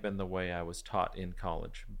it may have been the way I was taught in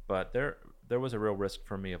college. But there was a real risk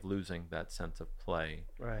for me of losing that sense of play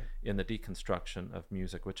Right. in the deconstruction of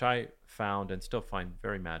music, which I found and still find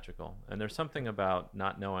very magical. And there's something about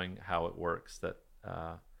not knowing how it works that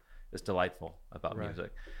is delightful about Right.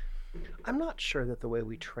 music. I'm not sure that the way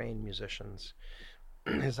we train musicians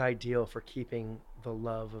is ideal for keeping the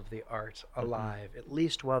love of the art alive, at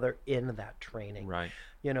least while they're in that training. Right.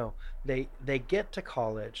 They get to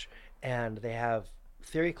college and they have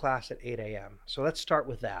theory class at 8 a.m. So let's start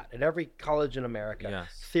with that. At every college in America,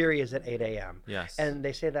 Yes. theory is at 8 a.m. Yes. And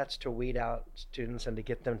they say that's to weed out students and to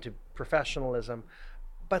get them to professionalism.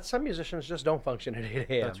 But some musicians just don't function at 8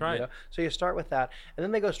 a.m. That's right. So you start with that, and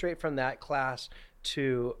then they go straight from that class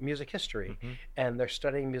to music history, and they're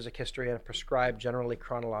studying music history in a prescribed, generally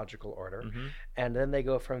chronological order. And then they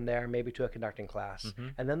go from there maybe to a conducting class,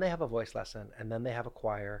 and then they have a voice lesson, and then they have a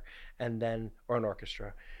choir, or an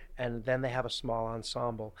orchestra, and then they have a small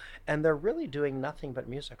ensemble, and they're really doing nothing but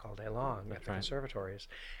music all day long at the right. conservatories.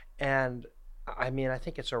 And I mean, I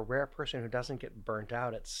think it's a rare person who doesn't get burnt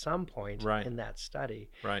out at some point Right. in that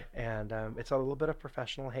study. Right. And it's a little bit of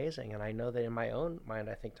professional hazing. And I know that in my own mind,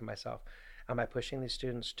 I think to myself, am I pushing these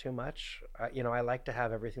students too much? I like to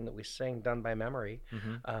have everything that we sing done by memory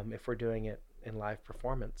if we're doing it in live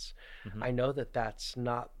performance. I know that that's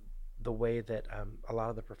not the way that a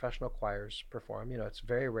lot of the professional choirs perform. It's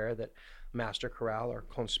very rare that Master Chorale or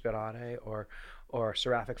Conspirare or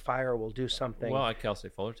Seraphic Fire will do something. Well, at Cal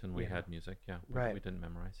State Fullerton, we had music. Yeah. Right. We didn't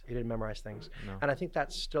memorize. You didn't memorize things. No. And I think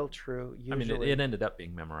that's still true usually. I mean, it ended up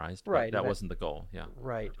being memorized, but Right, that wasn't the goal. Yeah.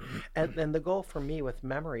 Right. And the goal for me with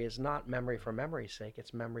memory is not memory for memory's sake,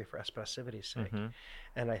 it's memory for expressivity's sake.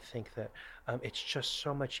 And I think that it's just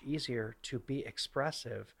so much easier to be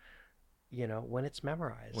expressive, when it's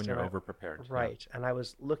memorized. When you're over-prepared. yeah. Right. And I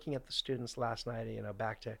was looking at the students last night,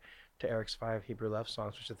 back to Eric's 5 Hebrew love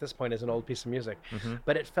songs, which at this point is an old piece of music,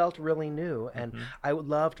 but it felt really new. And I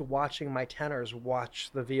loved watching my tenors watch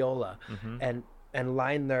the viola and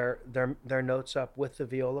line their notes up with the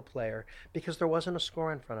viola player, because there wasn't a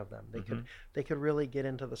score in front of them. They could really get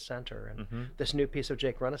into the center. And this new piece of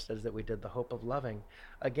Jake Runested's that we did, The Hope of Loving,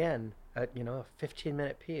 again, a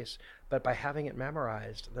 15-minute piece, but by having it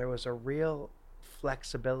memorized, there was a real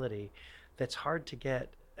flexibility that's hard to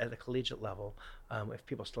get at the collegiate level if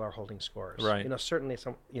people still are holding scores. Right. Certainly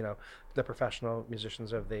some, the professional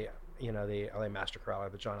musicians of the LA Master Chorale or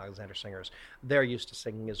the John Alexander Singers, they're used to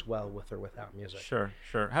singing as well with or without music. Sure.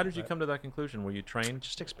 How did you come to that conclusion? Were you trained?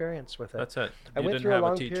 Just experience with it. That's it. I You went didn't through a have a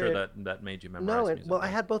long teacher period. that made you memorize No, music. well, I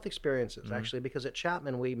had both experiences actually, because at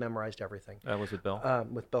Chapman we memorized everything. That was with Bill?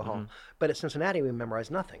 With Bill Hall. But at Cincinnati we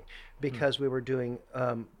memorized nothing, because we were doing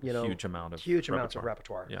Huge amount of amounts of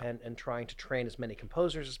repertoire Yeah. and trying to train as many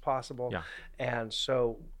composers as possible. Yeah.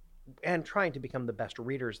 And trying to become the best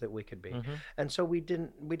readers that we could be. And so we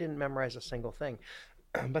didn't memorize a single thing.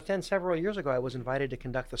 But then several years ago, I was invited to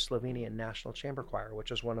conduct the Slovenian National Chamber Choir,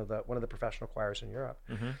 which is one of the professional choirs in Europe.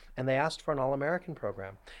 And they asked for an all-American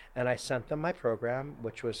program, and I sent them my program,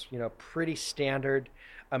 which was pretty standard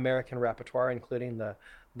American repertoire, including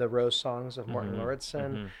the Rose songs of Morton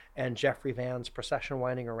Lauridsen and Jeffrey Van's Procession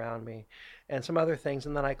Winding Around Me, and some other things.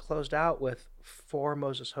 And then I closed out with 4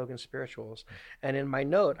 Moses Hogan spirituals. And in my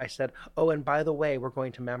note, I said, oh, and by the way, we're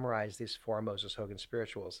going to memorize these 4 Moses Hogan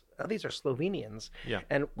spirituals. Now, these are Slovenians,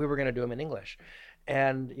 and we were going to do them in English.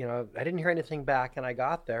 And, I didn't hear anything back, and I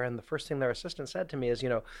got there, and the first thing their assistant said to me is,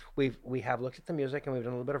 we have looked at the music and we've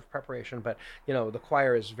done a little bit of preparation, but, the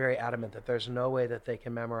choir is very adamant that there's no way that they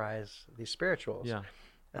can memorize these spirituals. Yeah.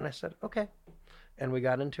 And I said, okay. And we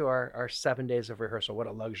got into our 7 days of rehearsal. What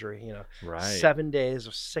a luxury, Right. 7 days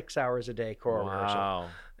of 6 hours a day choral rehearsal. Wow.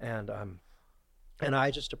 And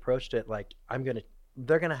I just approached it like, I'm going to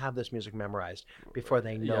they're going to have this music memorized before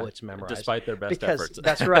they know Yeah, it's memorized. despite their best because efforts.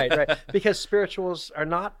 That's right. Because spirituals are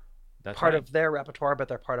not That's part right. of their repertoire, but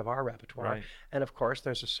they're part of our repertoire. Right. And of course,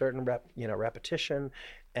 there's a certain repetition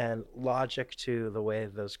and logic to the way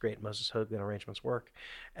those great Moses Hogan arrangements work.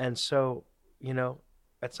 And so,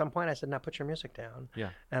 at some point I said, now put your music down. Yeah.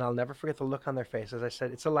 And I'll never forget the look on their faces. I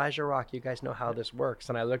said, it's Elijah Rock. You guys know how this works.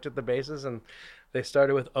 And I looked at the basses, and they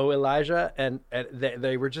started with "Oh Elijah," and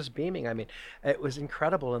they were just beaming. I mean, it was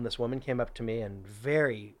incredible. And this woman came up to me and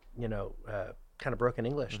very, kind of broken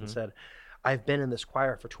English and said, I've been in this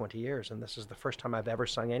choir for 20 years, and this is the first time I've ever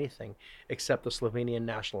sung anything except the Slovenian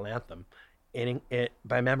national anthem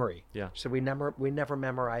by memory. Yeah. So we never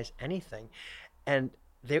memorize anything. And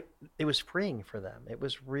it was freeing for them. It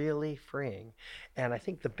was really freeing. And I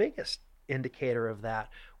think the biggest indicator of that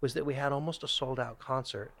was that we had almost a sold out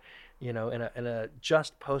concert, in a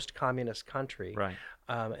just post-communist country. Right.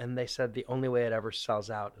 And they said the only way it ever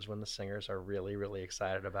sells out is when the singers are really, really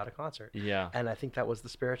excited about a concert. Yeah. And I think that was the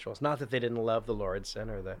Spirituals. Not that they didn't love the Lordson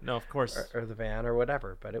or the No, of course. or the Van or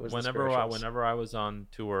whatever, but it was the Whenever Spirituals. I was on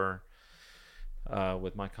tour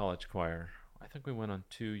with my college choir, I think we went on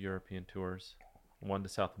 2 European tours, one to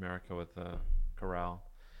South America with the chorale.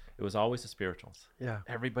 It was always the spirituals. Yeah.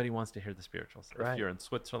 Everybody wants to hear the spirituals. Right. If you're in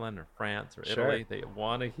Switzerland or France or Sure. Italy, they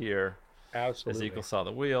want to hear Absolutely. Ezekiel Saw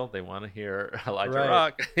the Wheel. They want to hear Elijah Right.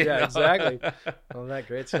 Rock. you Yeah, know? exactly. All that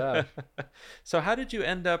great stuff. So how did you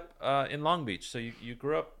end up in Long Beach? So you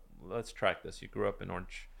grew up, let's track this. You grew up in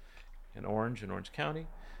Orange County.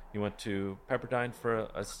 You went to Pepperdine for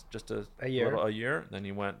just a year. Then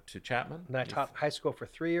you went to Chapman. And I taught high school for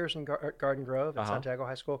 3 years in Garden Grove at Santiago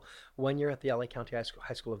High School, 1 year at the LA County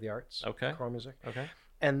High School of the Arts, Okay. choral music. Okay.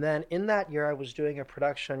 And then in that year, I was doing a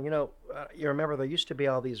production. You remember there used to be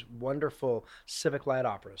all these wonderful civic light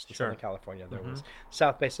operas in Sure. Southern California. There was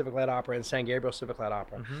South Bay Civic Light Opera and San Gabriel Civic Light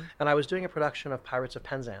Opera. And I was doing a production of Pirates of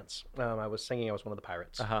Penzance. I was singing. I was one of the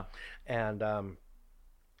pirates. And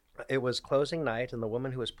it was closing night, and the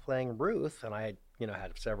woman who was playing Ruth and I,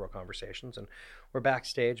 had several conversations, and we're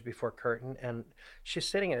backstage before curtain, and she's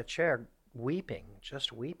sitting in a chair weeping,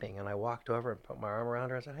 just weeping. And I walked over and put my arm around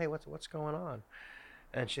her and said, "Hey, what's going on?"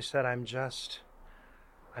 And she said, I'm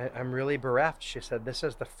really bereft. She said, this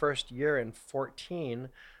is the first year in 14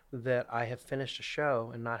 that I have finished a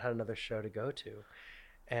show and not had another show to go to.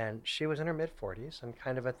 And she was in her mid-40s and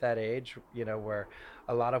kind of at that age, where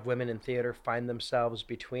a lot of women in theater find themselves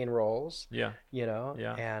between roles. Yeah.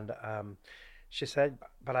 Yeah. And she said,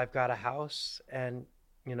 but I've got a house and,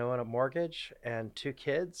 and a mortgage and 2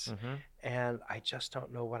 kids, and I just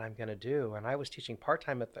don't know what I'm going to do. And I was teaching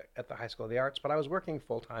part-time at the High School of the Arts, but I was working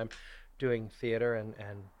full-time doing theater and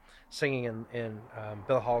singing in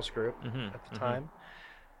Bill Hall's group at the time.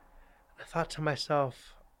 I thought to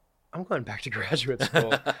myself, I'm going back to graduate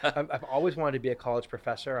school. I've always wanted to be a college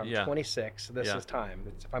professor. I'm 26. This is time.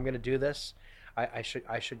 If I'm going to do this, I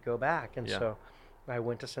should go back. And so I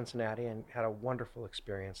went to Cincinnati and had a wonderful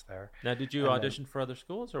experience there. Now, did you audition for other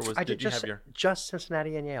schools, or did you have your? Just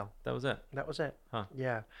Cincinnati and Yale. That was it. That was it. Huh.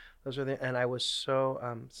 Yeah, those are and I was so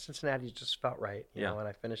Cincinnati just felt right. You know, when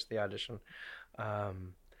I finished the audition.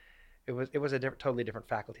 It was a totally different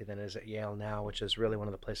faculty than it is at Yale now, which is really one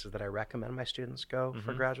of the places that I recommend my students go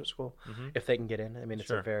for graduate school if they can get in. I mean,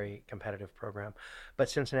 it's a very competitive program. But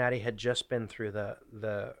Cincinnati had just been through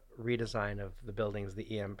the redesign of the buildings, the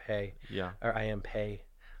EMPay or IMPay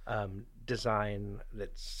design.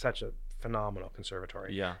 That's such a phenomenal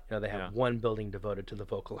conservatory. Yeah. They have one building devoted to the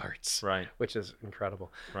vocal arts, right, which is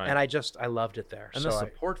incredible. Right. And I loved it there. And so the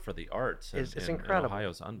support for the arts is incredible. In Ohio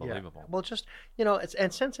is unbelievable. Yeah. Well, just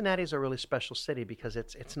and Cincinnati is a really special city because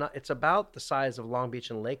it's about the size of Long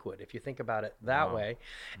Beach and Lakewood if you think about it that way,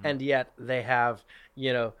 and yet they have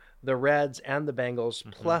the Reds and the Bengals,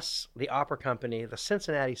 plus the Opera Company, the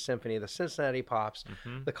Cincinnati Symphony, the Cincinnati Pops,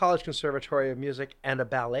 the College Conservatory of Music, and a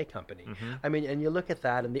ballet company. I mean, and you look at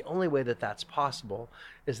that, and the only way that that's possible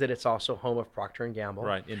is that it's also home of Procter & Gamble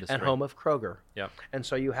and home of Kroger. Yep. And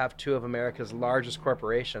so you have 2 of America's largest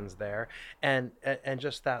corporations there, and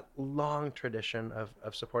just that long tradition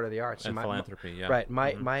of support of the arts. And philanthropy, Right.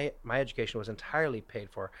 My education was entirely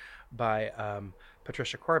paid for by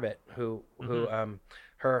Patricia Corbett, who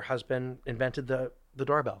her husband invented the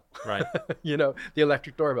doorbell, right? The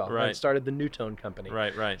electric doorbell, right? And started the Newtone company,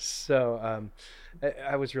 right. So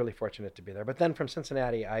I was really fortunate to be there. But then from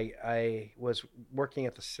Cincinnati, I was working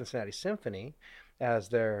at the Cincinnati Symphony as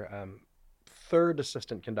their 3rd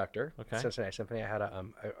assistant conductor. Okay. Cincinnati Symphony. I had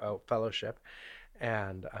a fellowship,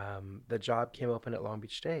 and the job came open at Long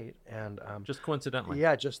Beach State, and just coincidentally,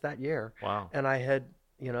 just that year. Wow. And I had,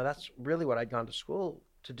 that's really what I'd gone to school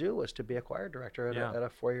to do was to be a choir director at, Yeah. at a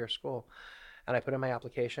 4-year school. And I put in my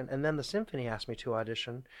application, and then the symphony asked me to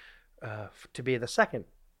audition to be the second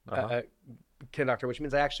conductor, which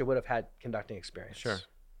means I actually would have had conducting experience. Sure.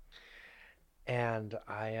 And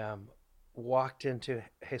I walked into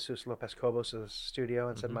Jesus Lopez Cobos' studio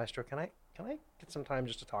and said, Maestro, can I get some time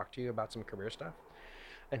just to talk to you about some career stuff?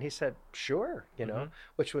 And he said, sure,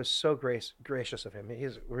 which was so gracious of him.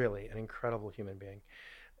 He's really an incredible human being.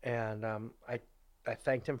 And I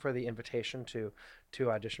thanked him for the invitation to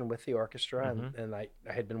audition with the orchestra, and I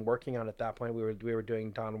had been working on, at that point, we were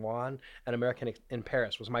doing Don Juan and American in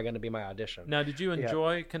Paris was going to be my audition. Now, did you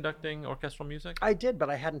enjoy conducting orchestral music? I did, but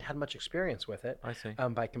I hadn't had much experience with it. I see.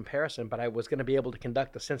 By comparison, but I was going to be able to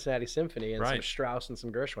conduct the Cincinnati Symphony and some Strauss and some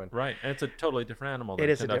Gershwin. Right, and it's a totally different animal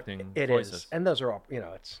than conducting voices. And those are all,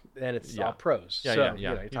 it's all pros. Yeah, so,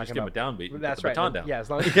 yeah. You just give them a downbeat. That's right. Baton down. Yeah, as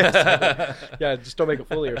long as yeah, just don't make a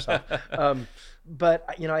fool of yourself. But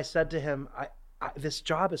I said to him, this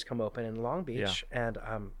job has come open in Long Beach, and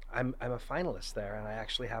I'm a finalist there, and I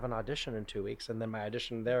actually have an audition in 2 weeks, and then my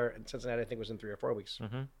audition there in Cincinnati, I think, was in 3 or 4 weeks.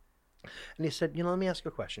 And he said, let me ask you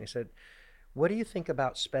a question. He said, what do you think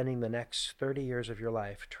about spending the next 30 years of your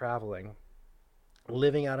life traveling,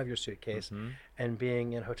 living out of your suitcase, and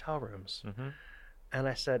being in hotel rooms? And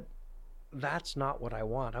I said, that's not what I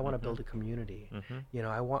want. I want to build a community.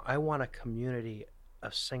 I want a community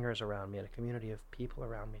of singers around me and a community of people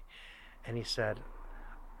around me. And he said,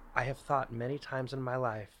 I have thought many times in my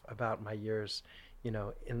life about my years,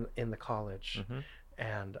 in the college.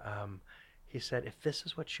 And he said, if this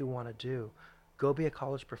is what you want to do, go be a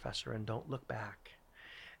college professor and don't look back.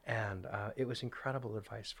 And it was incredible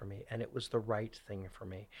advice for me. And it was the right thing for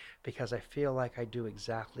me, because I feel like I do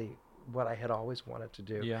exactly what I had always wanted to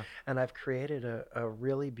do. And I've created a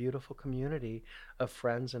really beautiful community of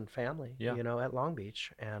friends and family, at Long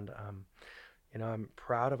Beach. And I'm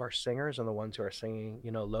proud of our singers and the ones who are singing,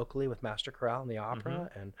 locally with Master Chorale and the opera,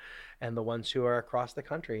 and the ones who are across the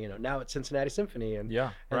country, now at Cincinnati Symphony and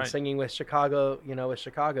singing with Chicago,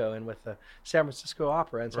 and with the San Francisco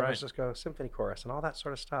Opera and San Francisco Symphony Chorus and all that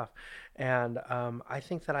sort of stuff. And I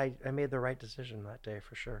think that I made the right decision that day,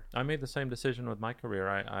 for sure. I made the same decision with my career.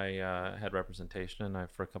 I had representation, and I,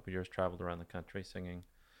 for a couple of years, traveled around the country singing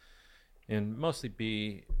in mostly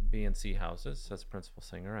B and C houses as a principal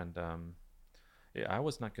singer, and I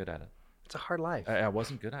was not good at it. It's a hard life. I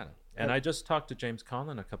wasn't good at it. And I just talked to James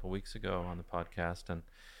Conlon a couple of weeks ago on the podcast, and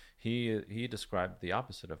he described the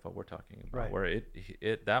opposite of what we're talking about, where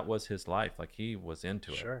that was his life. Like, he was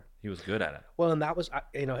into it. He was good at it. Well, and that was,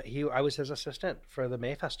 I was his assistant for the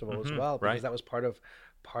May Festival as well, because that was part of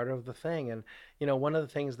the thing. And, one of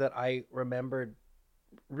the things that I remembered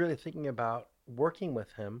really thinking about working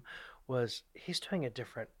with him was he's doing a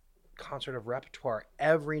different concert of repertoire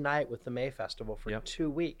every night with the May Festival for 2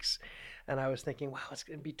 weeks. And I was thinking, wow, it's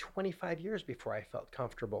going to be 25 years before I felt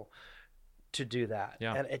comfortable to do that.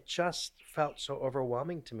 And it just felt so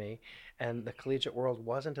overwhelming to me. And the collegiate world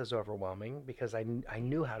wasn't as overwhelming because I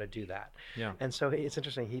knew how to do that. And so it's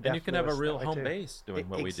interesting. And you can have a real home base doing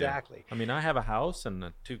what we do. Exactly. I mean, I have a house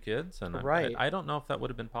and 2 kids, and I don't know if that would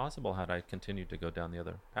have been possible had I continued to go down the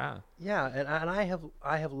other path. Yeah, and I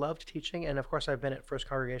have loved teaching, and of course I've been at First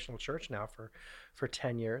Congregational Church now for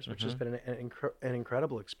 10 years, which has been an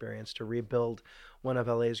incredible experience to rebuild one of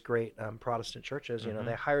LA's great Protestant churches.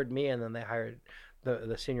 They hired me, and then they hired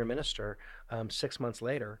the senior minister 6 months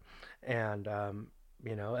later, and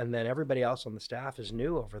and then everybody else on the staff is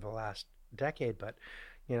new over the last decade. But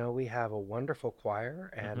we have a wonderful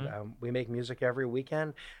choir, and we make music every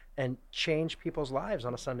weekend and change people's lives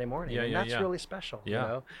on a Sunday morning. And that's really special.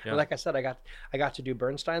 And like I said, I got to do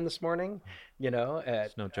Bernstein this morning.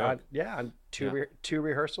 It's no joke. On two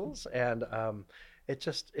rehearsals, and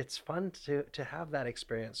it's fun to have that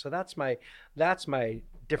experience. So that's my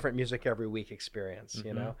different music every week experience,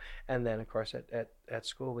 and then of course at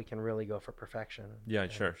school we can really go for perfection.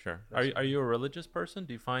 Sure. Are you a religious person?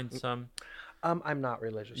 Do you find some? I'm not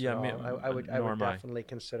religious at all. I would definitely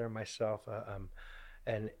consider myself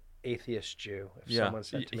an atheist Jew. If someone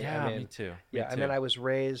said to me, me too. I mean, I was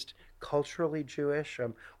raised culturally Jewish.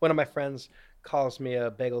 One of my friends calls me a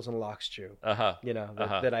bagels and lox Jew.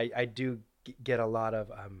 That I do get a lot of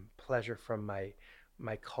pleasure from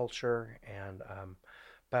my culture, and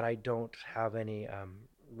but I don't have any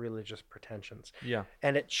religious pretensions.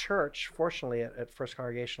 And at church, fortunately, at First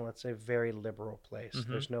Congregational, it's a very liberal place.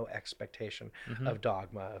 There's no expectation of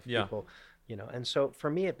dogma of people, and so for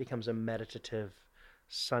me it becomes a meditative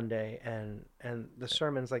Sunday, and the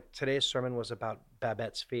sermons, like today's sermon was about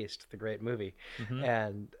Babette's Feast, the great movie,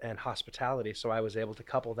 and hospitality. So I was able to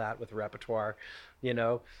couple that with repertoire. You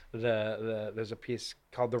know, there's a piece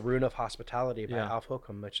called The Rune of Hospitality by Alf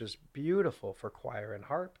Hokum, which is beautiful for choir and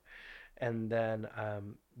harp. And then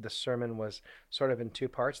the sermon was sort of in two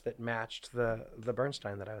parts that matched the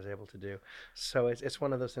Bernstein that I was able to do. So it's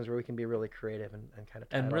one of those things where we can be really creative and kind of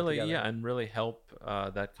tie it all together. And really help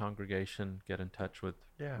that congregation get in touch with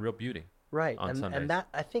real beauty. Right, on and that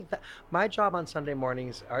I think that my job on Sunday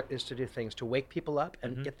mornings is to do things to wake people up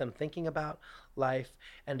and get them thinking about life,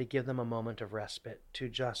 and to give them a moment of respite to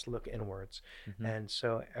just look inwards. And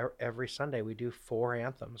so every Sunday we do 4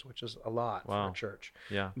 anthems, which is a lot for a church.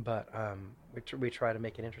 Yeah, but we try to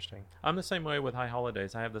make it interesting. I'm the same way with High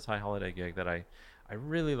Holidays. I have this High Holiday gig that I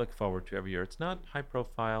really look forward to every year. It's not high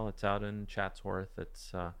profile. It's out in Chatsworth.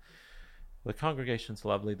 It's the congregation's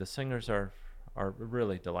lovely. The singers are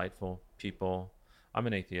really delightful people. I'm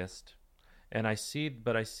an atheist, and I see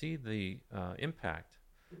the impact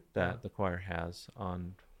that the choir has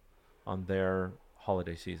on their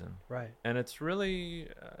holiday season. Right. And it's really,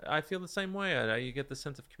 I feel the same way. You get the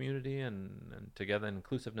sense of community and together,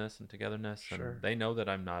 inclusiveness and togetherness. Sure. And they know that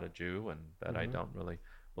I'm not a Jew and that I don't really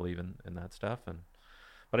believe in that stuff.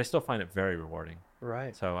 But I still find it very rewarding.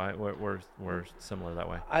 Right. So we're similar that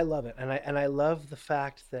way. I love it, and I love the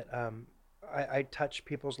fact that I touch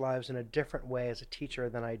people's lives in a different way as a teacher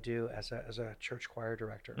than I do as a church choir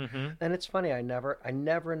director. And it's funny, I never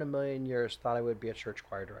in a million years thought I would be a church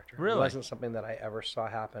choir director. Really? It wasn't something that I ever saw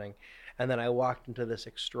happening. And then I walked into this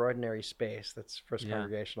extraordinary space that's First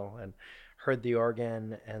Congregational, and heard the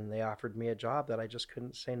organ, and they offered me a job that I just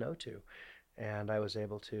couldn't say no to. And I was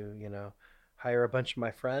able to, hire a bunch of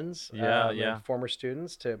my friends, and former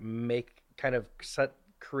students, to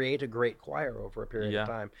create a great choir over a period of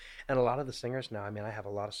time. And a lot of the singers now, I have a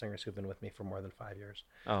lot of singers who've been with me for more than 5 years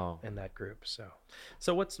in that group.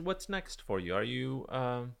 So what's next for you? Are you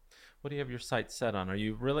what do you have your sights set on? Are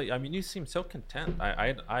you really, you seem so content.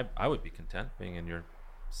 I would be content being in your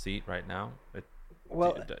seat right now.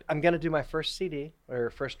 I'm going to do my first CD,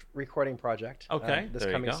 or first recording project, this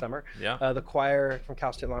coming summer. The choir from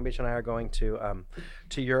Cal State Long Beach and I are going to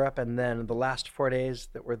Europe, and then the last 4 days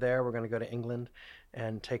that we're there, we're going to go to England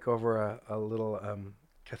and take over a little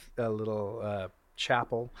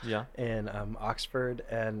chapel in Oxford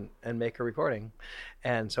and make a recording.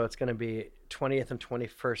 And so it's going to be 20th and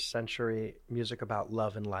 21st century music about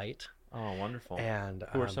love and light. Oh, wonderful. And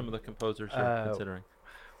who are some of the composers you're considering?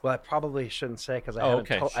 Well, I probably shouldn't say, because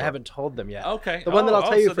I haven't told them yet. Okay. The one that I'll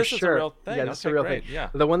tell you for sure. This is a real thing. Yeah, this is a real thing. Yeah.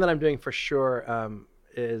 The one that I'm doing for sure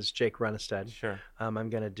is Jake Runestad. Sure. I'm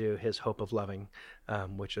going to do his Hope of Loving,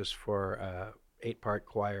 which is for 8-part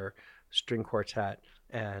choir, string quartet,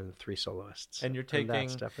 and 3 soloists. And you're taking.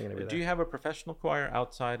 That's definitely going to be do you have a professional choir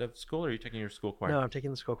outside of school, or are you taking your school choir? No, I'm taking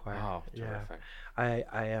the school choir. Oh, terrific. I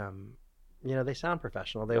am. They sound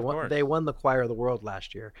professional. They won the Choir of the World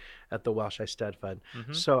last year at the Welsh Eisteddfod Fund.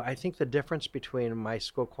 So I think the difference between my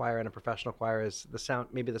school choir and a professional choir is the sound,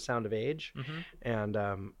 maybe the sound of age, and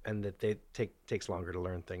that they takes longer to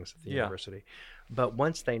learn things at the university. But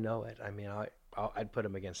once they know it, I'd put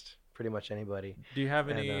them against pretty much anybody. Do you have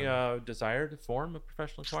any desire to form a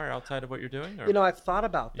professional choir outside of what you're doing? Or? I've thought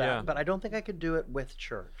about that, but I don't think I could do it with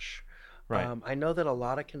church. Right. I know that a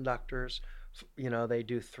lot of conductors, they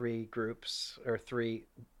do 3 groups, or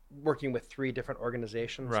working with 3 different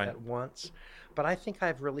organizations at once. But I think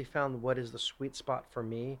I've really found what is the sweet spot for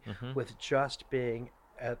me with just being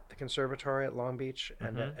at the conservatory at Long Beach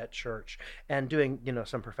and at church, and doing,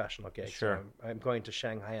 some professional gigs. Sure. So I'm going to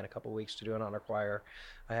Shanghai in a couple of weeks to do an honor choir.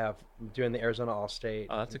 I'm doing the Arizona All-State.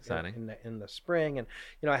 Oh, that's exciting. In the spring. And,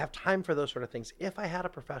 I have time for those sort of things. If I had a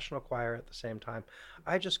professional choir at the same time,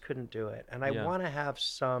 I just couldn't do it. And I want to have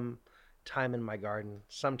some time in my garden,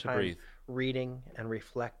 some time reading and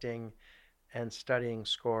reflecting and studying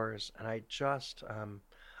scores. And I just,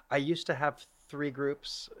 I used to have 3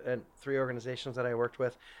 groups and 3 organizations that I worked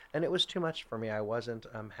with, and it was too much for me. I wasn't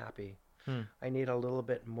happy. I need a little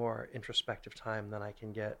bit more introspective time than I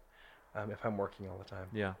can get if I'm working all the time.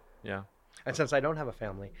 Yeah. And since I don't have a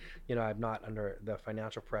family, I'm not under the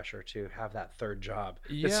financial pressure to have that 3rd job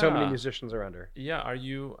that so many musicians are under. Yeah. Are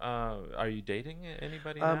you dating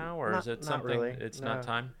anybody now, or is it something? Not really. It's not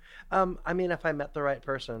time. If I met the right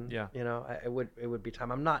person, it would be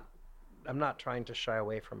time. I'm not trying to shy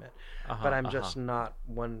away from it, but I'm just not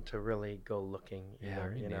one to really go looking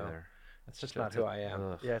either. Me neither. That's just not who I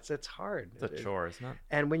am. Ugh. Yeah, it's hard. It's a chore, isn't it?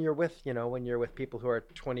 And when you're with people who are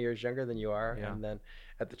 20 years younger than you are, and then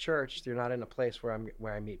at the church, you're not in a place where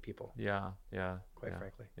I meet people. Yeah. Quite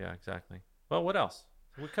frankly. Yeah, exactly. Well, what else?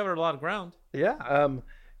 We covered a lot of ground. Yeah.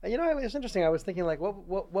 You know, it was interesting. I was thinking, like,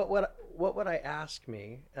 what would I ask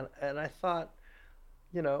me? And I thought,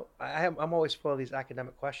 you know, I'm always full of these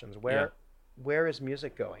academic questions. Where is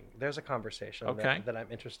music going? There's a conversation that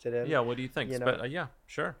I'm interested in. Yeah. What do you think? You know? But yeah,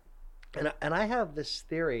 sure. And I have this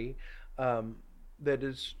theory that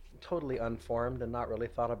is totally unformed and not really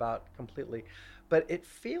thought about completely, but it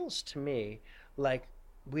feels to me like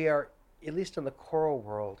we are, at least in the choral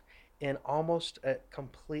world, in almost a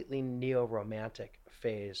completely neo-romantic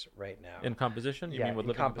phase right now. In composition? You mean with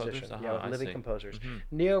living composers? Yeah, with living composers. Mm-hmm.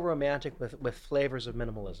 Neo-romantic with flavors of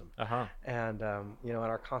minimalism. Uh-huh. And, you know, in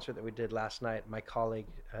our concert that we did last night, my colleague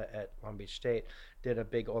at Long Beach State did a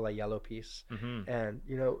big Ola Yellow piece. Mm-hmm. And,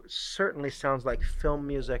 you know, certainly sounds like film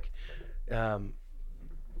music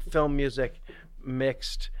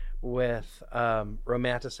mixed with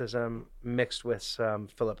romanticism, mixed with some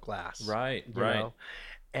Philip Glass. Right, you know?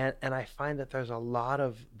 And I find that there's a lot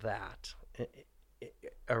of that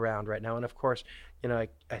around right now. And of course, you know,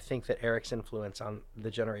 I think that Eric's influence on the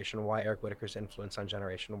Generation Y, Eric Whitacre's influence on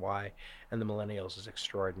Generation Y and the millennials is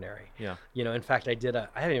extraordinary. Yeah. You know, in fact, I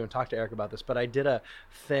haven't even talked to Eric about this, but I did a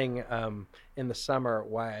thing in the summer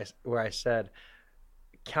where I said,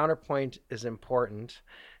 counterpoint is important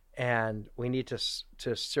and we need to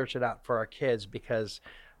search it out for our kids because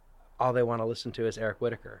all they want to listen to is Eric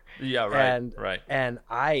Whitacre. Yeah, right. And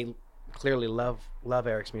I clearly love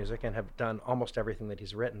Eric's music and have done almost everything that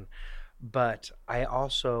he's written. But I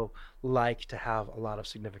also like to have a lot of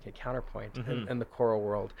significant counterpoint in the choral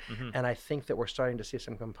world. Mm-hmm. And I think that we're starting to see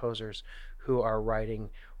some composers who are writing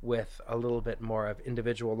with a little bit more of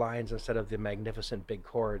individual lines instead of the magnificent big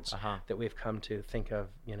chords that we've come to think of,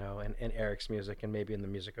 you know, in Eric's music and maybe in the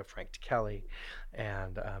music of Frank Kelly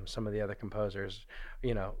and some of the other composers,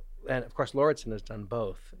 you know. And of course, Lauritsen has done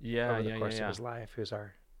both over the course of his life, who's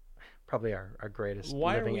probably our greatest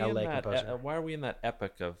living LA composer. Why are we in that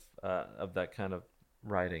epoch of that kind of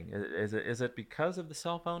writing? Is it because of the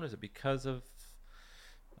cell phone? Is it because of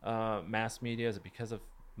mass media? Is it because of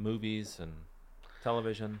movies and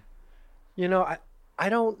television? You know, I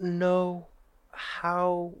don't know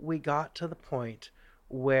how we got to the point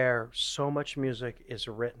where so much music is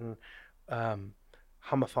written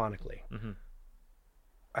homophonically. Mm-hmm.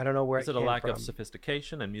 I don't know where it came from. Is it a lack of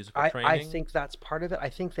sophistication and musical training? I think that's part of it. I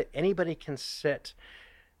think that anybody can sit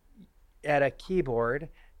at a keyboard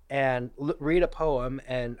and read a poem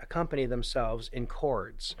and accompany themselves in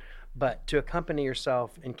chords. But to accompany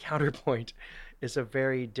yourself in counterpoint is a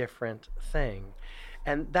very different thing.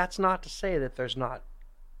 And that's not to say that there's not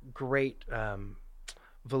great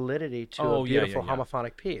validity to a beautiful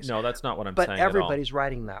homophonic piece. No, that's not what I'm saying. But everybody's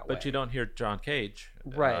writing that way. But you don't hear John Cage.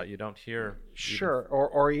 Right. You don't hear... Sure.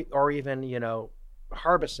 Or even, you know,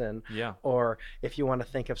 Harbison. Yeah. Or if you want to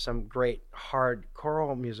think of some great hard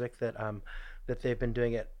choral music that they've been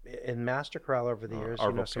doing it in master chorale over the years.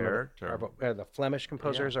 Arvo Pärt, the Flemish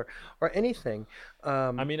composers or anything.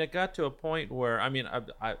 I mean, it got to a point where, I mean,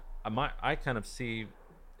 I kind of see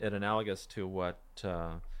it analogous to what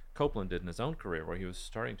Copland did in his own career, where he was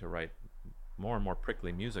starting to write more and more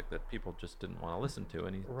prickly music that people just didn't want to listen to,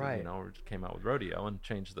 and he you know, came out with Rodeo and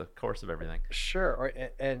changed the course of everything. Sure.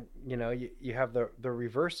 And you know, you have the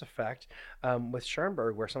reverse effect with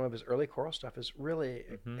Schoenberg, where some of his early choral stuff is really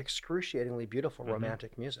excruciatingly beautiful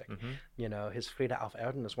romantic music. You know, his Frida auf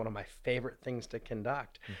Erden is one of my favorite things to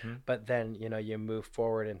conduct. But then, you know, you move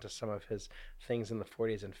forward into some of his things in the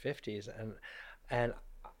 40s and 50s, and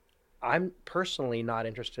I'm personally not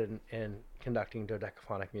interested in conducting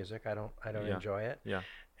dodecaphonic music. I don't enjoy it. Yeah.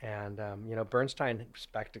 And you know, Bernstein,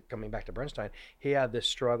 coming back to Bernstein, he had this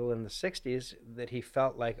struggle in the 60s that he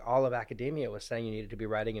felt like all of academia was saying you needed to be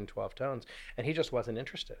writing in 12 tones, and he just wasn't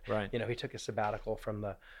interested. Right. You know, he took a sabbatical from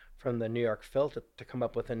the New York Phil to come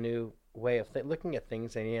up with a new way of looking at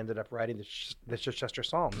things, and he ended up writing the Chichester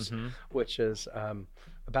Psalms, which is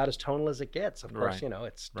about as tonal as it gets. Of course, you know,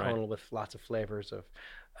 it's tonal with lots of flavors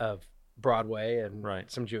of Broadway and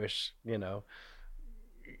some Jewish, you know,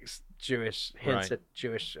 Jewish hints at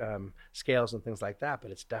Jewish scales and things like that,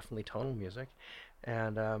 but it's definitely tonal music,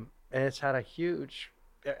 and it's had a huge.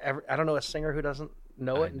 I don't know a singer who doesn't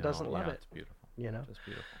know it and doesn't love it. It's beautiful. You know, it's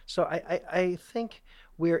beautiful. So I think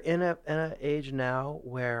we're in an age now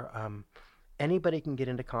where anybody can get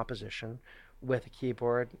into composition with a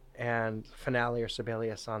keyboard and Finale or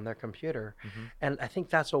Sibelius on their computer. And I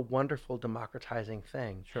think that's a wonderful democratizing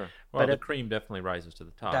thing. Sure. Well, the cream definitely rises to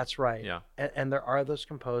the top. That's right. Yeah. And there are those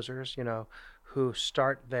composers, you know, who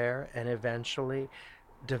start there and eventually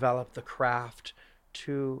develop the craft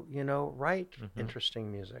to, you know, write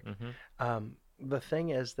interesting music. the thing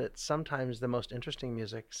is that sometimes the most interesting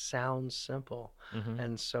music sounds simple. Mm-hmm.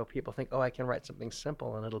 And so people think, oh, I can write something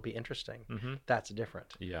simple and it'll be interesting. Mm-hmm. That's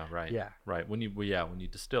different. Yeah, right. Yeah. Right. When you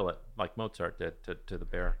distill it like Mozart did to the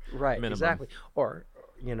bare minimum. Exactly. Or,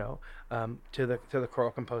 to the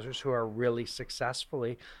choral composers who are really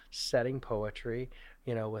successfully setting poetry,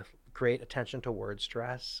 with great attention to word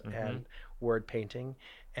stress and word painting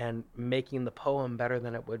and making the poem better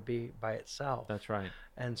than it would be by itself. That's right.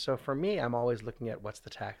 And so for me, I'm always looking at what's the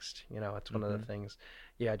text. It's one of the things.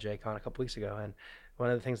 Yeah, Jake on a couple weeks ago, and one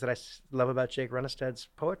of the things that I love about Jake Runested's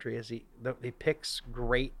poetry is he picks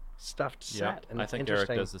great stuff to set, and I it's think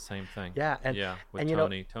interesting. Eric does the same thing. Yeah, with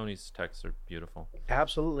Tony. Tony's texts are beautiful.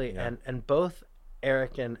 Absolutely, Yeah. and both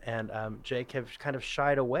Eric and Jake have kind of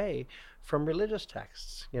shied away from religious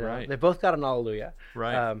texts. Right. They both got an Alleluia.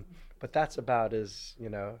 Right. But that's about as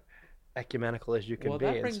ecumenical as you can be,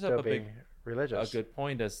 that and brings still up being religious. A good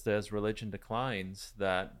point. As religion declines,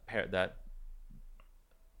 that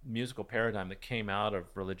musical paradigm that came out of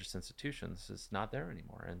religious institutions is not there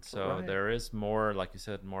anymore, and so there is more, like you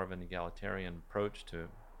said, more of an egalitarian approach to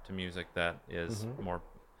music that is more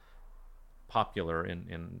popular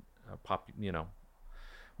in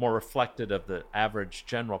more reflected of the average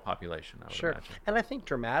general population, I would imagine. And I think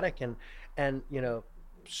dramatic and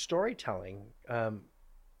storytelling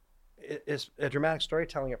is a dramatic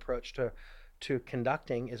storytelling approach to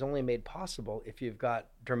conducting is only made possible if you've got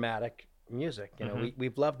dramatic music.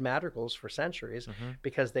 We've loved madrigals for centuries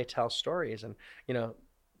because they tell stories. And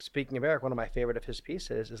speaking of Eric, one of my favorite of his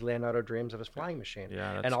pieces is Leonardo Dreams of His Flying Machine,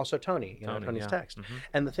 and also Tony's text.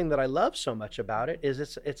 And the thing that I love so much about it is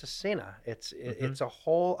it's a scena. It's a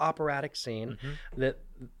whole operatic scene that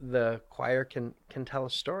the choir can tell a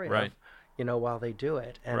story of, while they do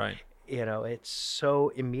it. And it's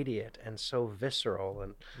so immediate and so visceral.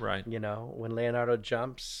 And when Leonardo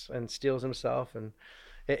jumps and steals himself, and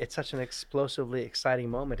it's such an explosively exciting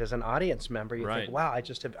moment as an audience member. You think, wow,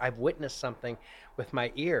 I've witnessed something with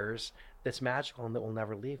my ears that's magical and that will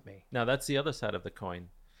never leave me. Now that's the other side of the coin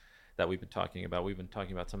that we've been talking about. We've been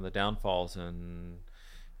talking about some of the downfalls in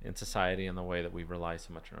society and the way that we rely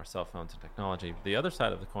so much on our cell phones and technology. The other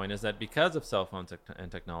side of the coin is that because of cell phones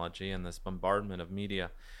and technology and this bombardment of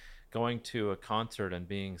media, going to a concert and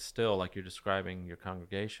being still, like you're describing your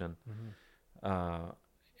congregation,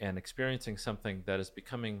 and experiencing something that is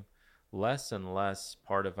becoming less and less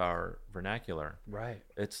part of our vernacular. Right.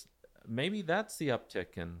 Maybe that's the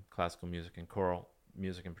uptick in classical music and choral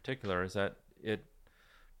music in particular, is that it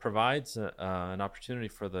provides an opportunity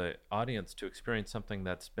for the audience to experience something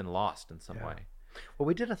that's been lost in some way. Well,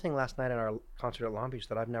 we did a thing last night in our concert at Long Beach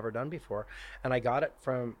that I've never done before, and I got it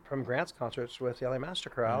from Grant's concerts with the LA Master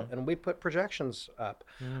Chorale, and we put projections up.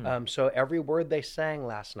 So every word they sang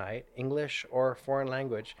last night, English or foreign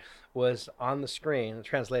language, was on the screen, the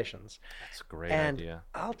translations. That's a great and idea.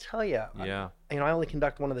 I'll tell you, I only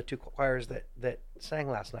conduct one of the two choirs that sang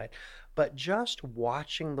last night, but just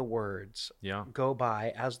watching the words go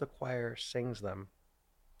by as the choir sings them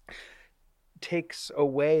takes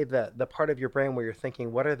away the part of your brain where you're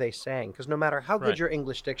thinking, what are they saying? Because no matter how good your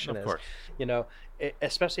English diction is,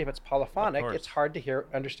 especially if it's polyphonic, it's hard to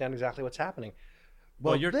understand exactly what's happening.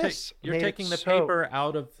 Well, you're taking the paper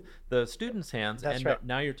out of the students' hands, and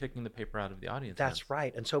now you're taking the paper out of the audience. That's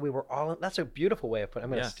right. And so we were all. That's a beautiful way of putting. I'm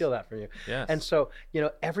going to steal that from you. Yes. And so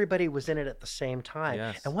everybody was in it at the same time.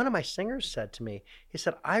 Yes. And one of my singers said to me, he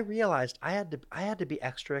said, I realized I had to be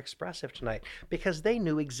extra expressive tonight because they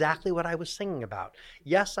knew exactly what I was singing about.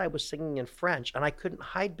 Yes, I was singing in French, and I couldn't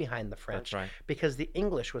hide behind the French because the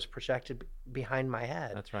English was projected behind my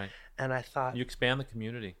head. That's right. And I thought, you expand the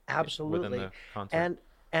community absolutely within the concert.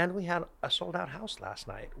 And we had a sold-out house last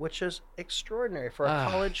night, which is extraordinary for a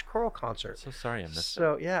college choral concert. So sorry I missed it.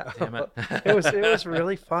 So yeah, Damn it. it was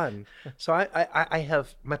really fun. So I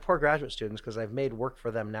have my poor graduate students, because I've made work for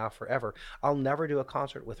them now forever. I'll never do a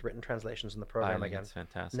concert with written translations in the program again. That's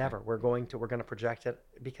fantastic. Never. We're going to project it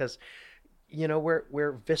because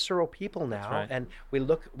we're visceral people now, and we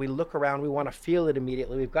look around. We want to feel it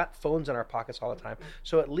immediately. We've got phones in our pockets all the time.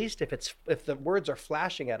 So at least if the words are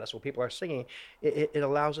flashing at us while people are singing, it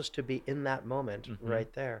allows us to be in that moment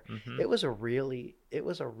right there. It was a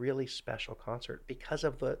really special concert because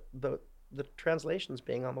of the translations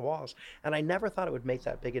being on the walls, and I never thought it would make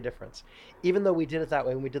that big a difference. Even though we did it that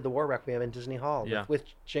way when we did the War Requiem in Disney Hall with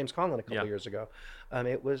James Conlon a couple years ago,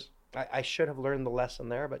 it was. I should have learned the lesson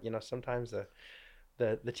there, but sometimes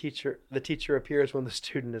the teacher appears when the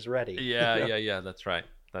student is ready. Yeah. That's right.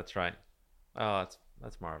 Oh,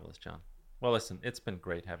 that's marvelous, John. Well, listen, it's been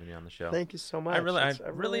great having you on the show. Thank you so much. I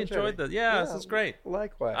really enjoyed this. Yeah, this is great.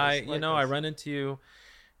 Likewise. I run into you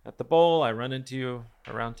at the bowl. I run into you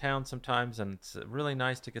around town sometimes, and it's really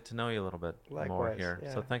nice to get to know you a little bit more here.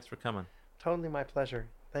 Yeah. So thanks for coming. Totally my pleasure.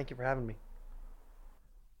 Thank you for having me.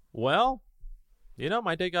 Well,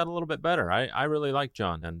 my day got a little bit better. I really like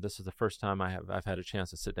John, and this is the first time I've had a chance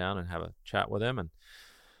to sit down and have a chat with him, and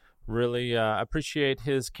really appreciate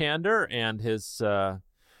his candor and his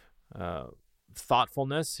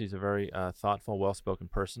thoughtfulness. He's a very thoughtful, well-spoken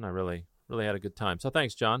person. I really had a good time. So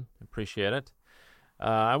thanks, John. Appreciate it.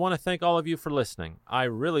 I want to thank all of you for listening. I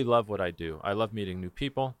really love what I do. I love meeting new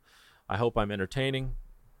people. I hope I'm entertaining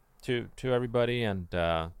to everybody, and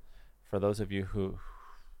for those of you who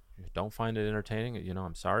don't find it entertaining,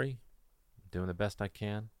 I'm sorry. I'm doing the best I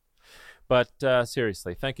can. But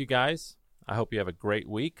seriously, thank you guys. I hope you have a great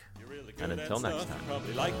week. Really and until next time. You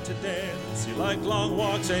probably like to dance. You like long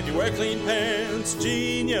walks and you wear clean pants.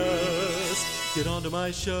 Genius. Get onto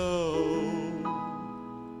my show.